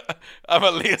I'm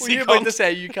a lazy Were you about cunt. to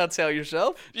say you can't sell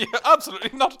yourself? Yeah,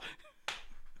 absolutely not.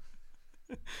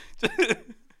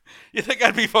 You think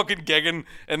I'd be fucking gigging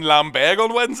in Lambeg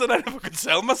on Wednesday night if I could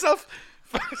sell myself?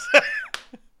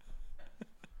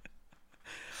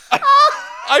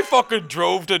 I fucking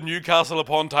drove to Newcastle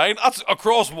upon Tyne. That's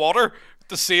across water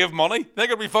to save money.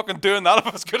 Think I'd be fucking doing that if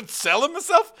I was good at selling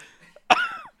myself?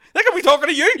 Think I'd be talking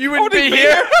to you? You wouldn't I be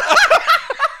here.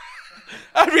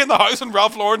 I'd be in the house in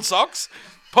Ralph Lauren socks,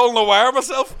 pulling the wire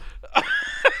myself.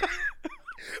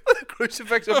 With a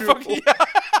crucifix on your Fuck pole. yeah.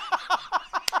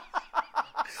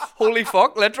 Holy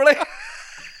fuck, literally.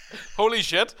 Holy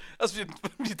shit. That's when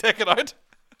you take it out.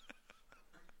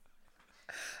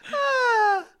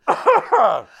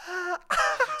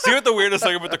 See what the weirdest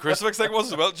thing about the crucifix thing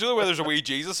was as well? Do you know where there's a wee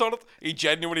Jesus on it? He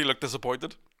genuinely looked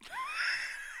disappointed.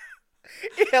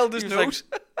 He held his He was like, nose.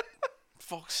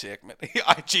 Fuck's sake, man.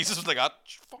 Jesus was like,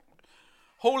 fuck.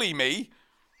 Holy me.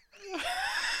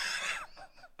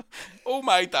 Oh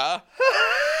my da.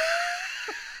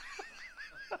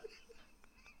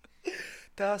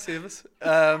 Da, save us.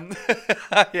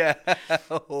 Yeah.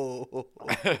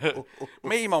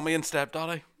 Me, mummy, and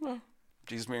stepdaddy.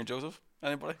 Jesus, Mary, and Joseph.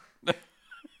 Anybody?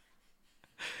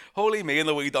 Holy me and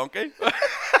the wee donkey.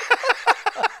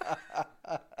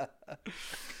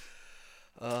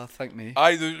 Thank me.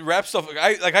 The rap stuff.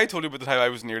 I told you about the time I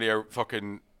was nearly a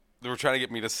fucking. They were trying to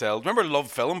get me to sell. Remember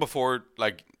Love Film before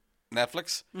like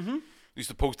Netflix? Mm-hmm. Used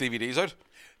to post DVDs out.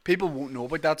 People won't know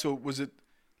about that. So was it?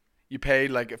 You paid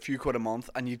like a few quid a month,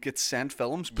 and you'd get sent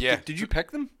films. But Yeah. Did you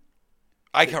pick them?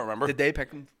 I can't remember. Did they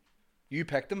pick them? You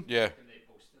picked them. Yeah.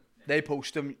 They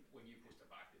post them.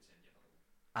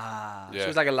 Ah. Yeah. So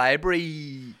it's like a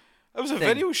library. It was a thing.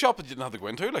 video shop that you didn't have to go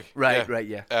into. Like. Right. Yeah. Right.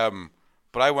 Yeah.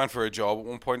 But I went for a job at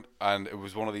one point, and it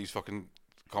was one of these fucking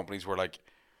companies where like,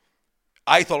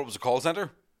 I thought it was a call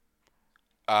center,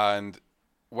 and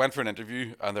went for an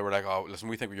interview, and they were like, "Oh, listen,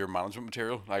 we think you're management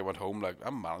material." And I went home like,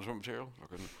 "I'm management material."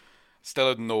 Fucking, still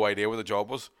had no idea what the job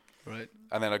was. Right.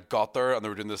 And then I got there, and they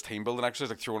were doing this team building exercise,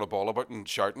 like throwing a ball about and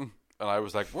shouting, and I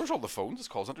was like, "Where's all the phones? This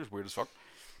call center is weird as fuck."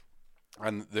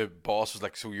 And the boss was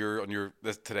like, "So you're on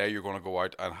today. You're going to go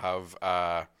out and have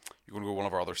you're going to go to one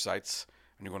of our other sites,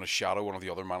 and you're going to shadow one of the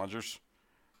other managers,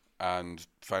 and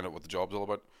find out what the job's all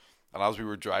about." And as we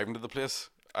were driving to the place,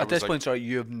 At this point, sorry,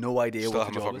 you have no idea still what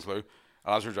have the no job fucking is. clue.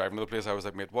 And as we were driving to the place, I was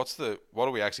like, "Mate, what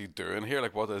are we actually doing here?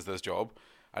 Like, what is this job?"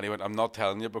 And he went, I'm not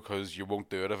telling you because you won't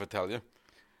do it if I tell you.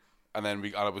 And then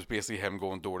and it was basically him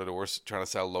going door to door trying to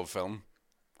sell Love Film.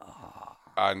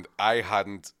 And I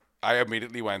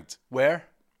immediately went, Where?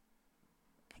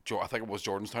 I think it was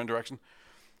Jordanstown direction.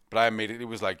 But I immediately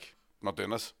was like, not doing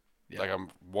this. Yeah. Like, I'm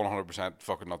 100%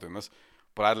 fucking not doing this.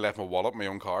 But I'd left my wallet in my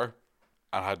own car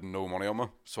and had no money on me.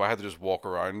 So I had to just walk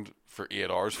around for 8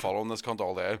 hours following this cunt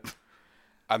all day.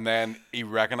 And then he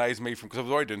recognised me because I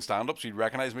was already doing stand-up, so he'd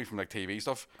recognise me from like TV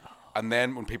stuff. And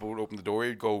then when people would open the door,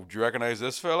 he'd go, do you recognise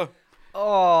this fella?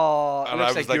 Oh, it And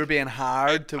looks I was like you're like- being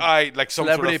hired to. Like some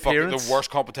sort Celebrity of fucking appearance. the worst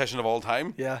competition of all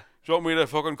time. Yeah. Do you want me to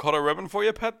fucking cut a ribbon for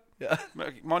you, pet? Yeah.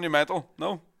 Monumental?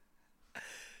 No.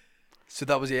 So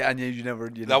that was it, and you never.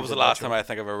 That was the last time I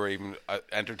think I've ever even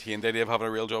entertained the idea of having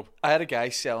a real job. I had a guy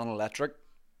selling electric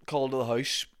called to the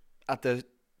house at the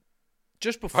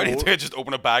just before. How do you do it? Just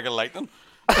open a bag of lightning?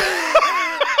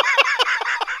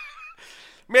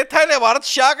 Mate, tell you what, it's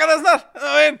shocking, isn't it?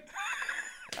 I mean,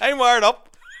 I'm wired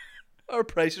up. Our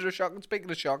prices are shocking. Speaking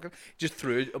of shocking, just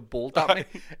threw a bolt at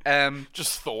me.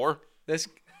 Just Thor. This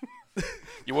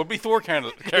You would be Thor carrying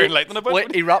lightning about.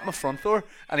 wait, he rapped my front door,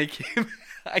 and he came.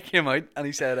 I came out, and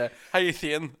he said, How you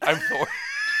saying? I'm Thor.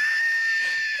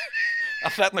 I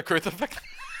flattened the crucifix.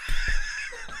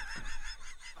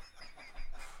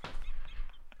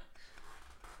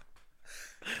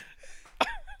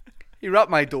 he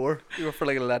rapped my door. He worked for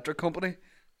like an electric company,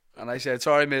 and I said,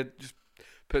 "Sorry, mate, just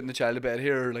putting the child to bed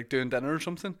here, or like doing dinner or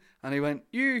something." And he went,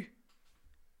 "You,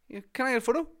 can I get a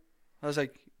photo?" I was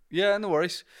like, "Yeah, no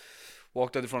worries."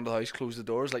 Walked out the front of the house, closed the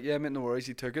doors, like, "Yeah, mate, no worries."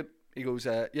 He took it. He goes,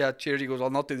 "Yeah, cheers." He goes, "I'll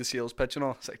not do the sales pitch and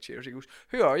all." I was like, "Cheers." He goes,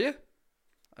 "Who are you?"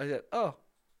 I said, "Oh,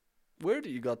 where do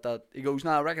you got that?" He goes,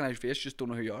 "Nah, I recognise your face, just don't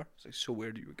know who you are." I was like, "So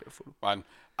where do you get a photo?" Man,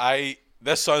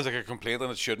 this sounds like a complaint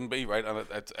and it shouldn't be, right? And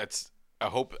it's I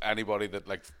hope anybody that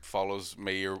like follows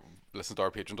me or listens to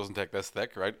our Patreon doesn't take this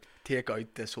thick, right? Take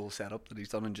out this whole setup that he's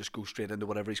done and just go straight into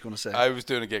whatever he's going to say. I was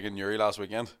doing a gig in Newry last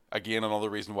weekend. Again, another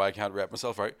reason why I can't rep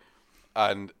myself, right?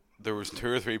 And there was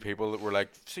 2 or 3 people that were like,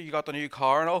 "So you got the new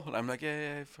car and all?" And I'm like,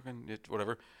 yeah, fucking yeah,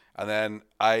 whatever. And then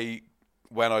I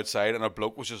went outside and a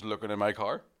bloke was just looking in my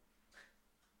car,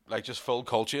 like just full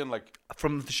culture and like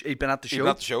From he'd been at the show. even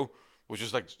at the show was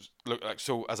just like look like.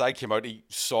 So as I came out, he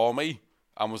saw me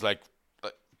and was like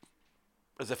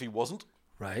as if he wasn't.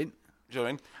 Right. Do you know what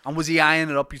I mean? And was he eyeing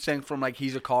it up, you think, from like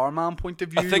he's a car man point of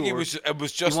view? I think it or was you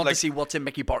just want like to see what's in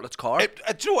Mickey Bartlett's car? do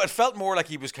you know what? It felt more like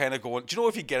he was kind of going. Do you know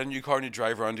if you get a new car and you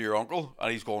drive around to your uncle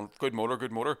and he's going, good motor,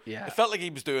 good motor? Yeah. It felt like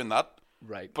he was doing that,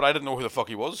 Right. but I didn't know who the fuck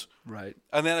he was. Right.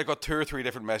 And then I got 2 or 3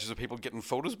 different messages of people getting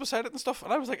photos beside it and stuff,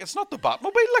 and I was like, it's not the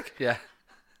Batmobile, like. Yeah.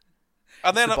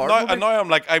 And then the now Batmobile? I'm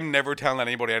like, I'm never telling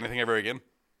anybody anything ever again.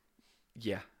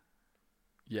 Yeah.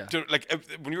 Yeah. Do you know, like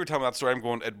when you were telling me that story, I'm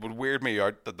going, it would weird me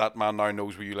out that man now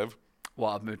knows where you live.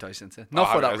 Well, I've moved out since then. Not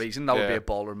for happy that days. reason. That would be Yeah. a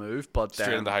baller move. But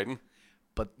Straight into hiding.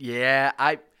 But yeah,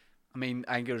 I mean,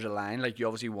 I think there's a line like you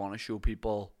obviously want to show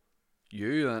people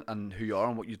you and who you are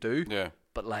and what you do. Yeah.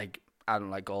 But like, I don't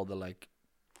like all the like.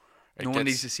 It No one gets-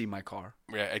 needs to see my car.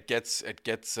 Yeah, it gets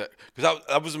because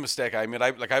that was a mistake I made.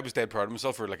 I was dead proud of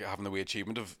myself for like having the wee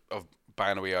achievement of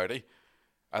buying a wee Audi,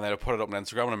 and then I put it up on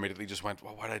Instagram and immediately just went,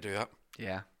 well, why did I do that?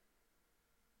 Yeah.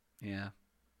 Yeah.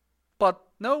 But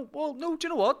no, well, no. Do you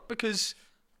know what? Because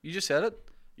you just said it.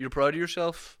 You're proud of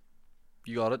yourself.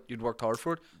 You got it. You'd worked hard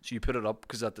for it, so you put it up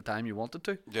because at the time you wanted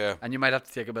to. Yeah, And you might have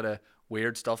to take a bit of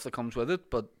weird stuff that comes with it,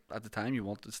 but at the time you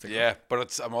wanted to stick. yeah, but it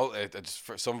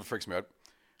just some of it freaks me out.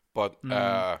 But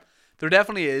There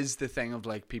definitely is the thing of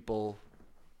like people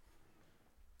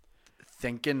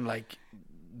thinking like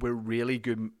we're really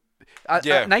good.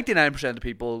 Yeah. 99% of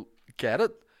people get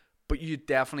it, but you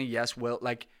definitely will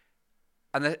like.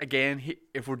 And then again,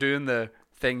 if we're doing the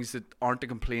things that aren't a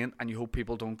complaint, and you hope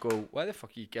people don't go, "Why the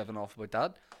fuck are you giving off about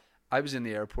that?" I was in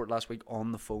the airport last week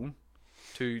on the phone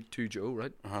to Joe,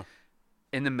 right,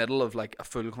 in the middle of like a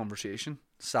full conversation,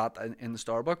 sat in the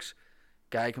Starbucks.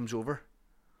 Guy comes over.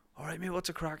 "All right, mate, what's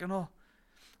a crack and all?"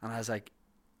 And I was like,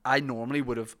 I normally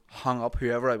would have hung up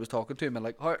whoever I was talking to and been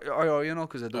like, how are you,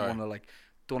 because I don't want to like,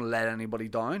 don't let anybody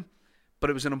down. But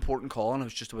it was an important call and it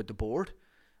was just about the board.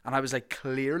 And I was like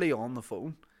clearly on the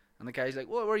phone. And the guy's like,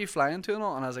 "Well, where are you flying to and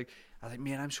all?" And I was like,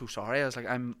 "Man, I'm so sorry." I was like,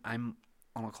 I'm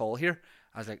on a call here.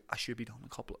 I was like, "I should be done in a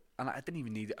couple of," and I didn't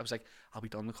even need it. I was like, "I'll be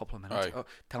done in a couple of minutes. Aye. Oh,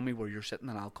 tell me where you're sitting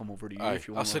and I'll come over to you aye, if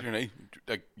you I'll want." sit your knee.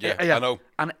 Like, Yeah. I know.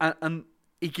 And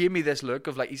he gave me this look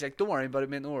of like, he's like, "Don't worry about it,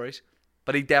 mate, no worries."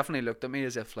 But he definitely looked at me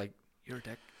as if like, "You're a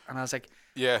dick," and I was like,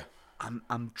 Yeah. I'm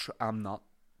not.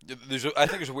 I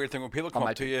think there's a weird thing when people come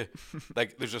might up to you,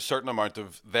 like there's a certain amount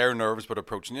of they're nervous about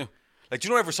approaching you. Like, do you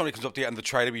know whenever somebody comes up to you and they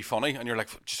try to be funny, and you're like,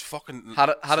 just fucking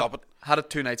Had stop it. Had it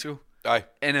 2 nights ago. Aye.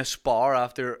 In a spar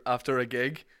after a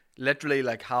gig, literally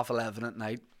like 11:30 at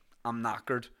night. I'm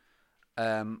knackered.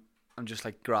 I'm just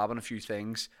like grabbing a few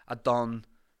things. I'd done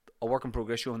a work in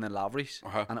progress show and then Lavery's,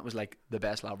 and it was like the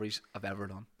best Lavery's I've ever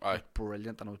done. Aye. It was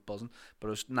brilliant, and I was buzzing, but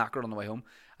I was knackered on the way home.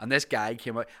 And this guy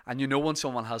came out, and you know when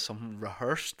someone has something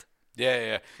rehearsed,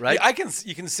 Yeah. Right? Yeah,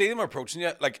 you can see them approaching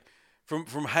you, like from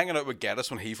hanging out with Geddes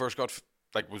when he first got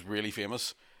was really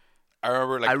famous. I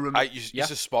remember I used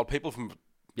to spot people from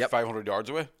 500 yards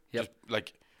away. Yep. Just,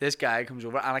 like, this guy comes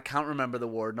over, and I can't remember the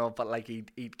word now, but like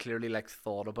he'd clearly like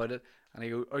thought about it, and he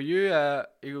goes,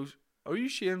 "Are you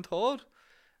Shane Todd?"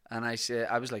 And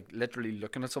I was like literally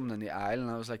looking at something in the aisle, and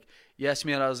I was like, "Yes,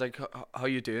 mate." I was like, "How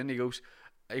you doing?" He goes,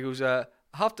 I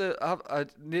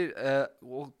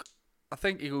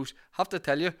think he goes, "Have to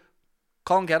tell you,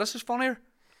 Colin Geddes is funnier."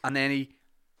 And then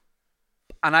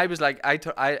I was like,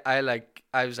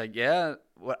 I was like, yeah,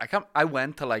 I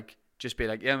went to like just be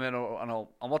like, yeah, man, and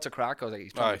what's a crack? I was like,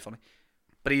 he's probably funny.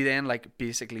 But he then like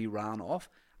basically ran off,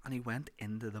 and he went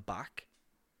into the back.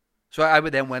 So I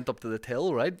would then went up to the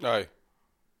till, right? aye.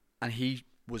 And he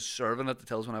was serving at the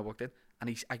tills when I walked in,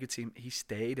 and I could see him. He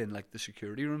stayed in like the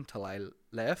security room till I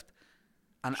left,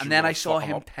 and Should then we I saw fuck him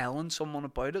him up? telling someone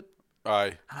about it,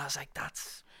 Aye. and I was like,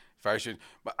 that's Very soon.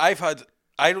 But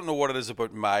I don't know what it is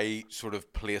about my sort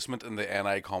of placement in the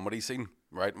NI comedy scene,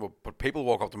 right? But people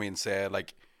walk up to me and say,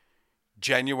 like,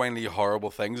 genuinely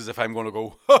horrible things as if I'm going to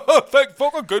go,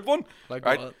 fuck a good one. Like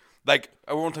right? what? Like,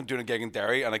 I one time doing a gig in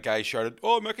Derry and a guy shouted,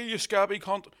 "Oh, Mickey, you scabby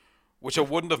cunt," which I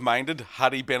wouldn't have minded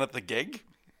had he been at the gig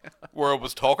where I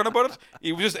was talking about it.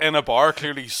 He was just in a bar,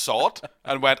 clearly saw it,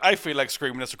 and went, "I feel like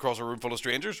screaming this across a room full of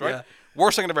strangers," right? Yeah.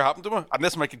 Worst thing that ever happened to me, and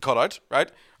this might get cut out,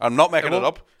 right? I'm not making it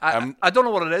up. I don't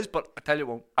know what it is, but I tell you it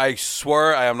won't. I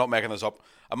swear I am not making this up.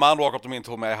 A man walked up to me and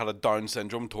told me I had a Down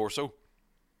syndrome torso.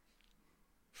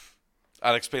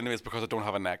 And explained to me it's because I don't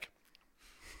have a neck.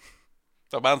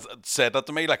 The man said that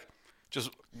to me, like, just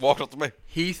walked up to me.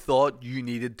 He thought you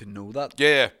needed to know that.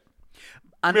 Yeah.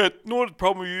 And- Mate, know what the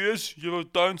problem with you is? You have a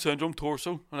Down syndrome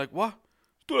torso. I'm like, what?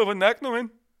 Don't have a neck, no, man.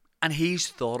 And he's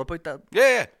thought about that.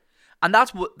 Yeah. And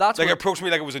that's what Approached me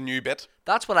like it was a new bit.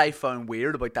 that's what I found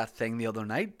weird about that thing the other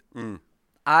night.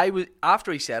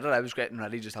 After he said it, I was getting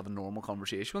ready to just have a normal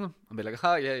conversation with him and be like,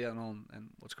 yeah, no, and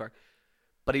what's crack?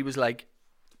 But he was like,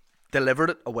 delivered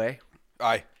it away.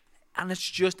 Aye. And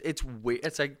it's weird.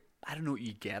 It's like, I don't know what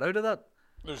you get out of that.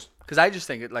 There's Because I just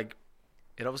think it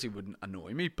obviously wouldn't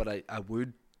annoy me, but I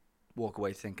would walk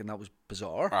away thinking that was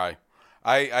bizarre. Aye.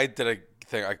 I did a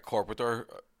thing at corporate there.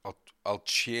 I'll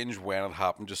change when it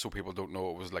happened just so people don't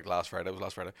know it was like last Friday. It was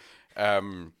last Friday.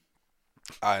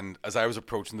 And as I was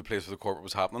approaching the place where the corporate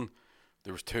was happening,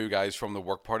 there was two guys from the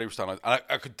work party were standing out. And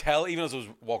I could tell even as I was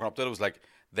walking up there, it was like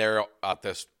they're at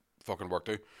this fucking work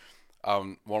too.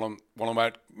 One of them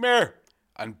went, "Mayor,"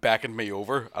 and beckoned me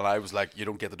over, and I was like, "You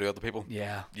don't get to do that to people.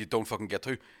 Yeah. You don't fucking get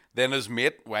to." Then his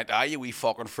mate went, "Ah, you wee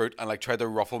fucking fruit," and like tried to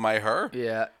ruffle my hair.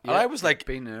 Yeah. And I was like,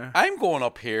 been there. I'm going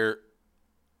up here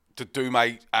to do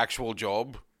my actual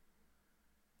job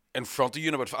in front of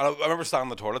you. But I remember standing in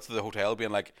the toilets of the hotel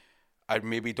being like, I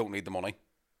maybe don't need the money.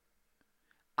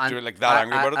 And You're like that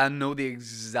angry about it? I know the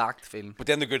exact feeling. But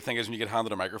then the good thing is when you get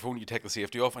handed a microphone, you take the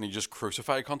safety off and you just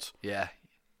crucify cunts. Yeah.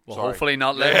 Well, Sorry. hopefully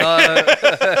not later.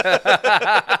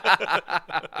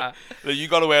 You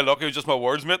got away lucky. It was just my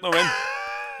words, mate. No, in.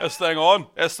 This thing on.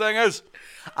 This thing is.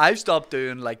 I've stopped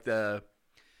doing like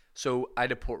so I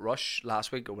had a Portrush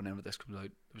last week or whenever this comes out.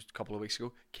 It was a couple of weeks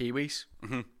ago. Kiwis.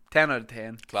 10 out of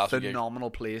 10. Classic gig. Phenomenal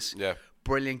place. Yeah.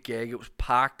 Brilliant gig. It was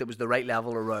packed. It was the right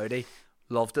level of rowdy.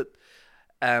 Loved it.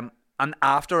 And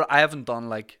after, I haven't done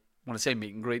like, when I say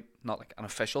meet and greet, not like an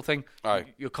official thing. Aye.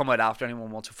 You'll come out after,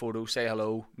 anyone wants a photo, say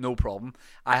hello, no problem.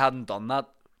 I hadn't done that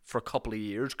for a couple of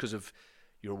years because of,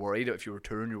 you're worried if you were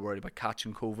touring, you're worried about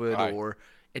catching COVID. Aye. Or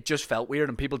it just felt weird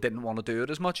and people didn't want to do it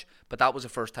as much. But that was the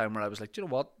first time where I was like, do you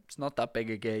know what? It's not that big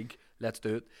a gig. Let's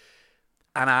do it.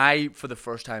 And I, for the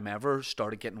first time ever,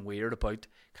 started getting weird about,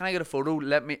 can I get a photo?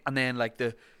 Let me, and then like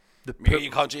the Me,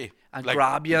 you can't you? and Like,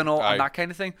 grab you and all aye. and that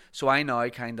kind of thing. So I now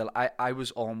kind of, I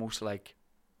was almost like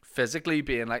physically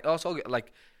being like, oh, it's all good,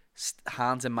 like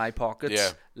hands in my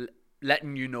pockets,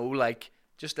 letting you know, like,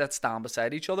 just let's stand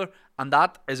beside each other. And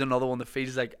that is another one that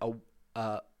feels like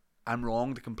I'm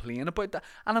wrong to complain about that.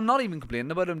 And I'm not even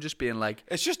complaining about it. I'm just being like,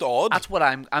 It's just odd. that's what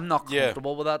I'm not Yeah.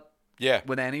 comfortable with that Yeah.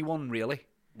 with anyone really.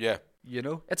 Yeah. You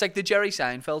know, it's like the Jerry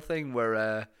Seinfeld thing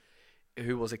where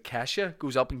who was it? Kesha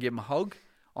goes up and gave him a hug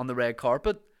on the red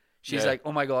carpet. She's Yeah. like,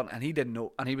 "Oh my god!" and he didn't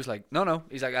know, and he was like, "No."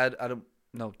 He's like, "I don't,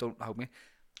 no, don't hug me."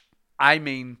 I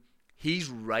mean, he's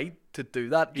right to do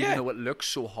that, even Yeah. though it looks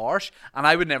so harsh. And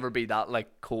I would never be that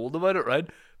like cold about it, right?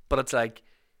 But it's like,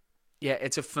 yeah,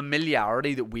 it's a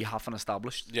familiarity that we haven't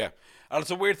established. Yeah, and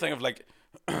it's a weird thing of like,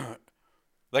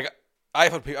 like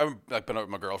I've had people. I've like been out with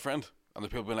my girlfriend, and the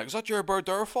people been like, "Is that your bird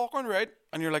there, Falcon?" Right?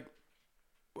 And you're like,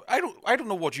 I don't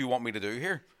know what you want me to do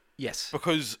here, Yes.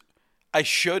 because I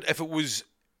should. If it was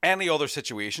any other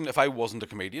situation, if I wasn't a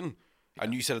comedian,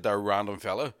 and you said it, they're a random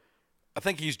fella, I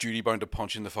think he's duty bound to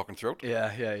punch you in the fucking throat.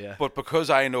 Yeah. But because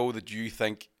I know that you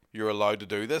think you're allowed to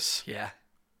do this, Yeah.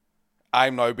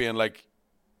 I'm now being like,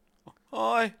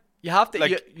 "Hi." You have to,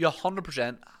 Like- you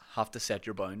 100% have to set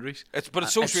your boundaries. But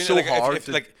it's so It's strange. so like, hard if,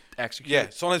 to like, execute. yeah,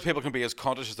 sometimes people can be as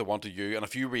conscious as they want to you, and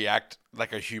if you react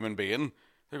like a human being,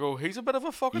 they go, "He's a bit of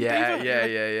a fucking Yeah, diva."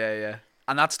 yeah.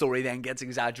 And that story then gets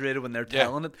exaggerated when they're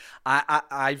telling it.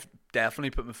 I've definitely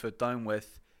put my foot down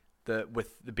with the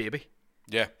baby.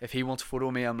 Yeah. If he wants a photo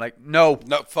of me, I'm like, no.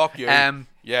 No, fuck you.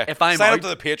 Yeah. If I'm sign out, up to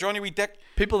the Patreon, you wee dick.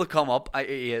 people that come up,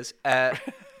 he is.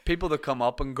 People that come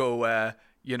up and go,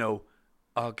 you know,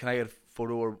 oh, can I get a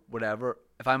photo or whatever?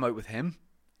 If I'm out with him,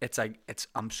 it's like,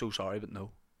 I'm so sorry, but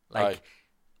no. Like,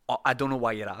 I don't know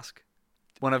why you'd ask.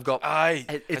 When I've got, Aye.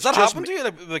 it's Has that just happened to you,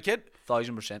 like, with the kid?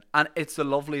 1,000%, and it's the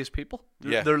loveliest people.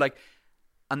 Yeah. They're like,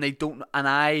 and they don't, and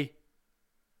I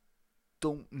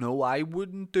don't know. I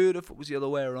wouldn't do it if it was the other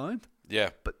way around. Yeah.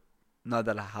 But now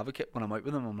that I have a kid, when I'm out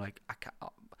with them, I'm like, I can't.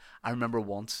 I remember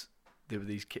once there were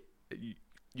these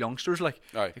youngsters like,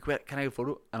 Aye. wait, can I get a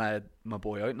photo? And I had my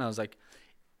boy out, and I was like,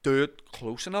 do it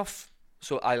close enough.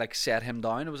 So I like set him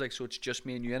down. It was like, so it's just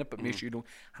me and you in it, but make sure you don't.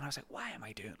 And I was like, why am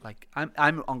I doing? Like,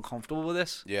 I'm uncomfortable with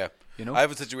this. Yeah. You know? I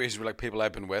have a situation where like people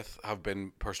I've been with have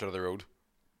been pushed out of the road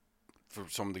for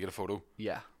someone to get a photo,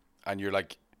 Yeah, and you're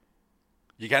like,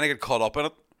 you kind of get caught up in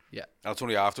it. yeah, And it's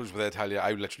only afterwards where they tell you,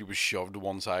 I literally was shoved to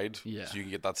one side, Yeah. so you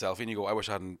can get that selfie, and you go, I wish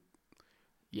I hadn't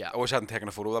yeah, taken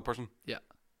a photo of that person. yeah.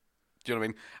 Do you know what I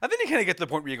mean? And then you kind of get to the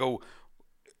point where you go,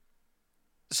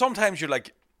 sometimes you're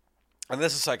like, and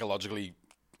this is psychologically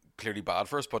clearly bad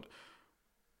for us, but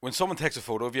when someone takes a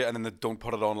photo of you and then they don't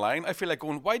put it online, I feel like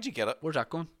going, why'd you get it? Where's that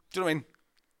going? Do you know what I mean?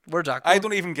 Where's that going? I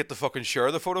don't even get to fucking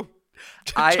share the photo.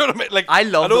 Do I- you know what I mean? Like, I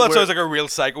love I know that that we're- sounds like a real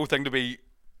psycho thing to be.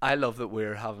 I love that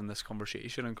we're having this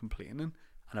conversation and complaining.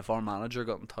 And if our manager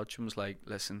got in touch and was like,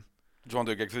 listen, Do you want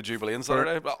to do a gig for the Jubilee on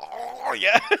Saturday? Like, oh,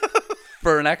 yeah.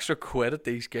 for an extra quid at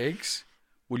these gigs,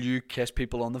 will you kiss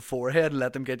people on the forehead and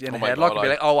let them get you in Oh a my headlock God, and be aye.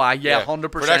 like, oh, yeah, For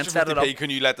 100% an extra set it up. 50p, can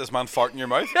you let this man fart in your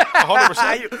mouth?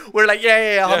 100%. We're like,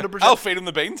 yeah, 100%. I'll feed him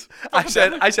the beans. I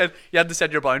said, you had to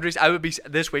set your boundaries. I would be,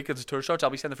 this week as the tour starts, I'll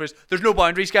be saying the first, there's no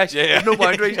boundaries, guys. Yeah, yeah. There's no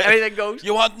boundaries. Yeah. Anything goes.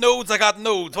 You want nodes? I got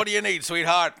nodes. What do you need,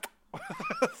 sweetheart?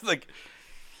 It's like,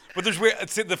 but there's weird.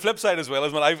 It's the flip side as well.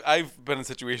 Is when I've been in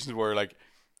situations where like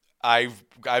I've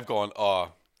gone,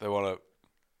 oh, they want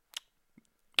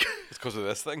to. It's because of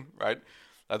this thing, right?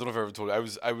 I don't know if I ever told you.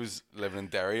 I was living in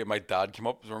Derry, and my dad came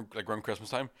up. It was around Christmas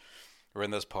time. We're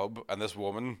in this pub, and this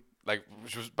woman, like,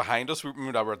 she was behind us. We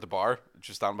were at the bar.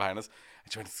 She was standing behind us,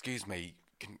 and she went, "Excuse me,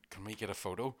 can we get a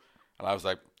photo?" And I was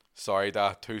like, "Sorry,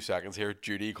 Dad, 2 seconds here.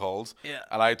 Duty calls." Yeah.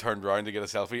 And I turned around to get a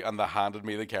selfie, and they handed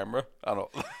me the camera. And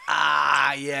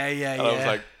Yeah. I was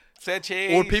like, "Say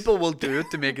cheese." Or people will do it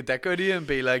to make a dick out of you and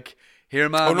be like, here,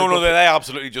 man. Oh no, look no, up- they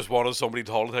absolutely just wanted somebody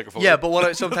tall to take a photo. Yeah, but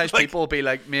what sometimes Like- people will be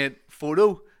like, mate,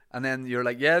 photo, and then you're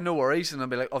like, yeah, no worries, and I'll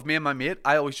be like, of me and my mate,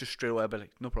 I always just straight away be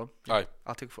like, no problem, Aye.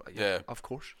 I'll take a photo. Yeah. Of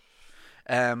course.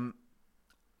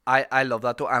 I love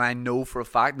that though, and I know for a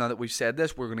fact now that we've said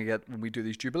this, we're gonna get, when we do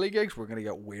these Jubilee gigs, we're gonna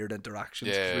get weird interactions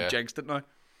because Yeah, we've yeah. jinxed it now.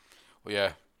 Well,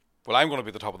 yeah. Well, I'm going to be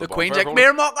at the top of the The Queen's bonfire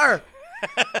like, probably.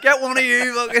 Meremocker, get one of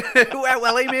you, fucking Wet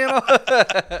Willie, man.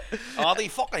 Oh, the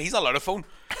fucking, he's not allowed a phone.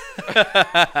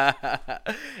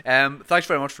 Thanks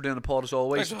very much for doing the pod as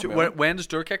always. Thanks for having me on. When does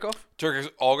tour kick off? Turkey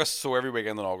August, so every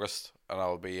weekend in August, and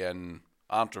I'll be in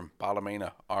Antrim,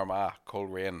 Ballymena, Armagh,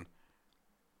 Coleraine.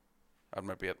 That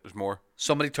might be it. There's more.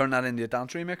 Somebody turn that into a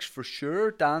dance remix for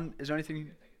sure. Dan, is there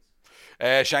anything?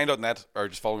 Shine.net, or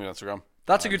just follow me on Instagram.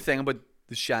 That's a good thing about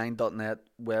the shine.net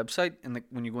website. And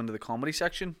when you go into the comedy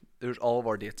section, there's all of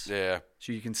our dates. Yeah.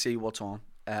 So you can see what's on.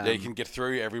 Yeah, you can get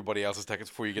through everybody else's tickets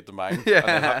before you get to mine,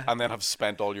 Yeah. and then have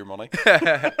spent all your money.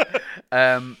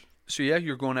 So yeah,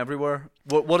 you're going everywhere.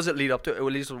 What does it lead up to? It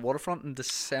will lead to the waterfront in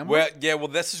December. Well, yeah, well,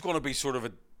 this is going to be sort of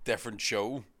a different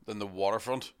show than the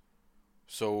waterfront.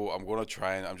 So I'm going to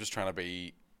try and I'm just trying to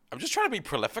be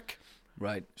prolific.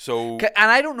 Right. So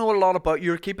And I don't know a lot about.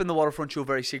 You're keeping the Waterfront Show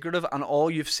very secretive, and all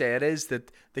you've said is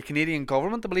that the Canadian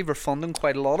government, I believe, are funding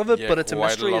quite a lot of it, yeah, but it's a quite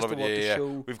mystery lot as of to it, what the yeah.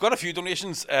 show. We've got a few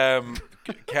donations.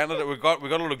 Canada, we got a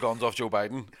lot of guns off Joe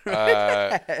Biden,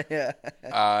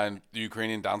 and the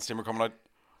Ukrainian dance team are coming out,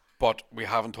 but we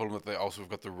haven't told them that they also have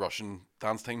got the Russian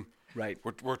dance team. Right.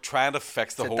 We're trying to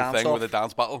fix the It's a whole dance thing off. with a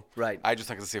dance battle. Right. I just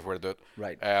think it's a safe way to do it.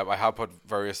 Right. I have put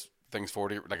various things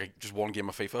forward here, like just one game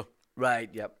of FIFA. Right.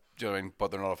 Yep. Do you know what I mean?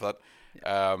 But they're not off that.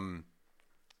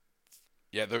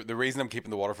 Yeah, the reason I'm keeping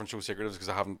the Waterfront Show secret is because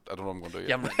I don't know what I'm going to do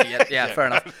yet. Yeah, fair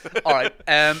enough. All right.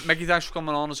 Mickey, thanks for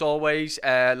coming on as always.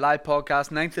 Live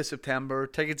podcast, 9th of September.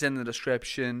 Tickets in the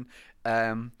description.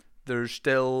 There's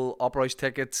still Opera House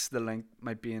tickets. The link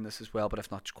might be in this as well, but if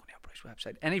not, just go on the Opera House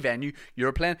website. Any venue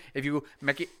you're playing, if you go,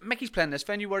 Mickey's playing this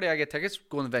venue, where do I get tickets?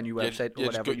 Go on the venue website or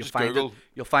whatever. You'll find Google it.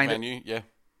 You'll find venue, it. Yeah.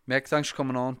 Mick, thanks for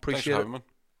coming on. Thanks for Appreciate having it. me.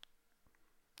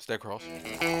 Stay cross.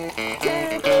 Yeah.